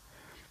dolgot.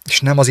 És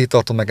nem azért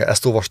tartom meg,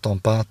 ezt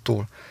olvastam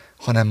Páltól,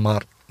 hanem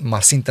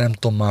már szinte nem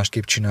tudom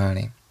másképp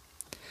csinálni.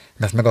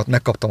 Mert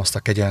megkaptam azt a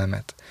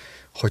kegyelmet,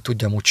 hogy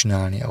tudjam úgy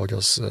csinálni, ahogy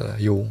az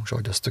jó, és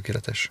ahogy az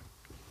tökéletes.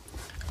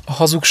 A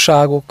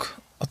hazugságok,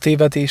 a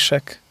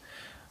tévedések,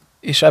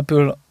 és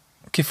ebből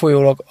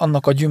kifolyólag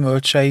annak a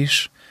gyümölcse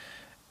is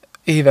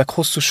évek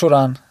hosszú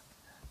során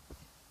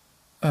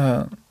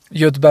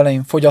jött bele,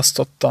 én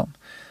fogyasztottam.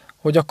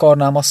 Hogy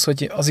akarnám azt,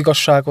 hogy az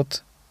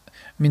igazságot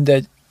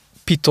mindegy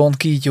piton,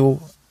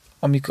 kígyó,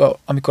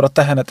 amikor a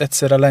tehenet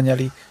egyszerre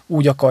lenyeli,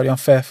 úgy akarjam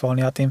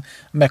felfalni, hát én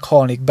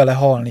meghalnék,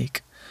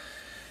 belehalnék.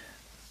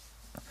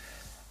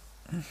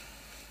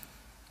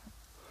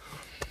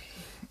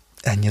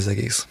 Ennyi az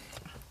egész.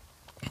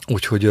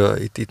 Úgyhogy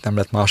itt nem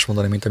lehet más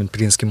mondani, mint amit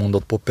Pilinszky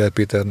mondott Popper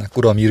Péternek,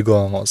 Uram,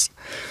 irgalmaz.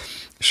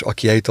 És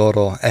aki eljut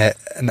arra,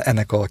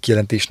 ennek a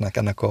kijelentésnek,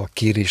 ennek a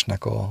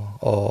kérésnek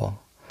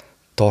a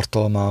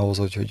tartalmához,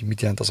 hogy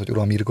mit jelent az, hogy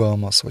Uram,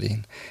 irgalmaz, hogy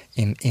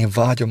én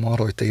vágyom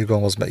arra, hogy te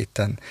irgalmaz, mert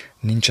itten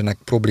nincsenek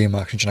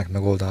problémák, nincsenek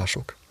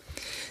megoldások.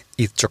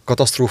 Itt csak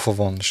katasztrófa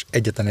van, és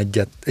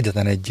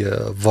egyetlen egy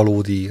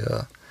valódi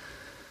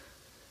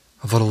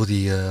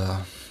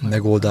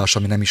megoldás,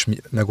 ami nem is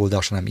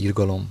megoldás, hanem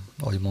irgalom,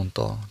 ahogy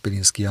mondta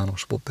Pilinszky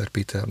János Popper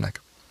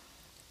Péternek.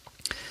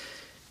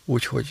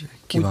 Úgyhogy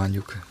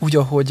kívánjuk. Úgy,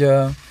 ahogy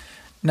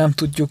nem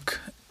tudjuk,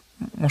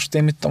 most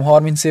én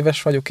 30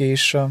 éves vagyok,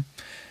 és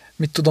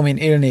mit tudom, én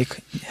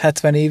élnék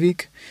 70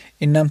 évig,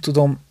 én nem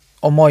tudom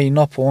a mai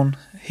napon,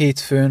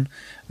 hétfőn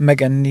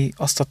megenni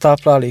azt a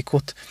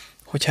táplálékot,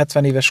 hogy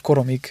 70 éves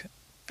koromig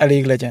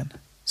elég legyen.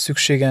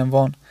 Szükségem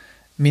van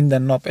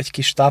minden nap egy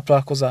kis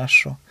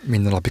táplálkozásra.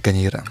 Mindennapi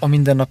kenyérre. A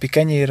mindennapi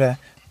kenyérre,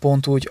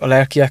 pont úgy a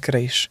lelkiekre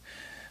is.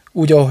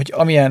 Úgy, ahogy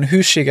amilyen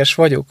hűséges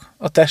vagyok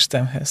a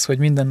testemhez, hogy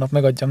minden nap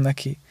megadjam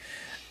neki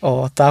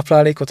a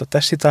táplálékot, a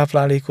testi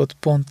táplálékot,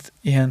 pont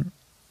ilyen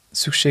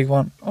szükség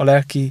van a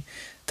lelki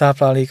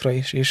táplálékra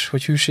is, és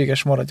hogy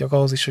hűséges maradjak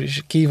ahhoz is,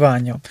 hogy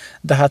kívánjam.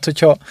 De hát,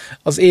 hogyha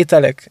az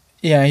ételek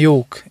ilyen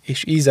jók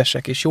és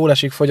ízesek, és jól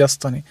esik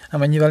fogyasztani,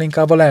 mennyivel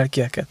inkább a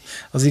lelkieket,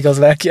 az igaz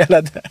lelki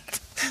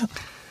eledet.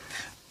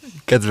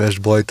 Kedves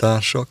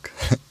bajtársak,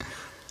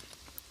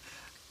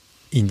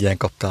 ingyen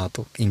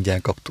kaptátok,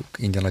 ingyen kaptuk,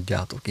 ingyen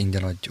adjátok,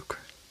 ingyen adjuk.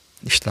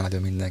 Isten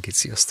áldjon mindenkit,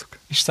 sziasztok!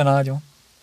 Isten áldjon!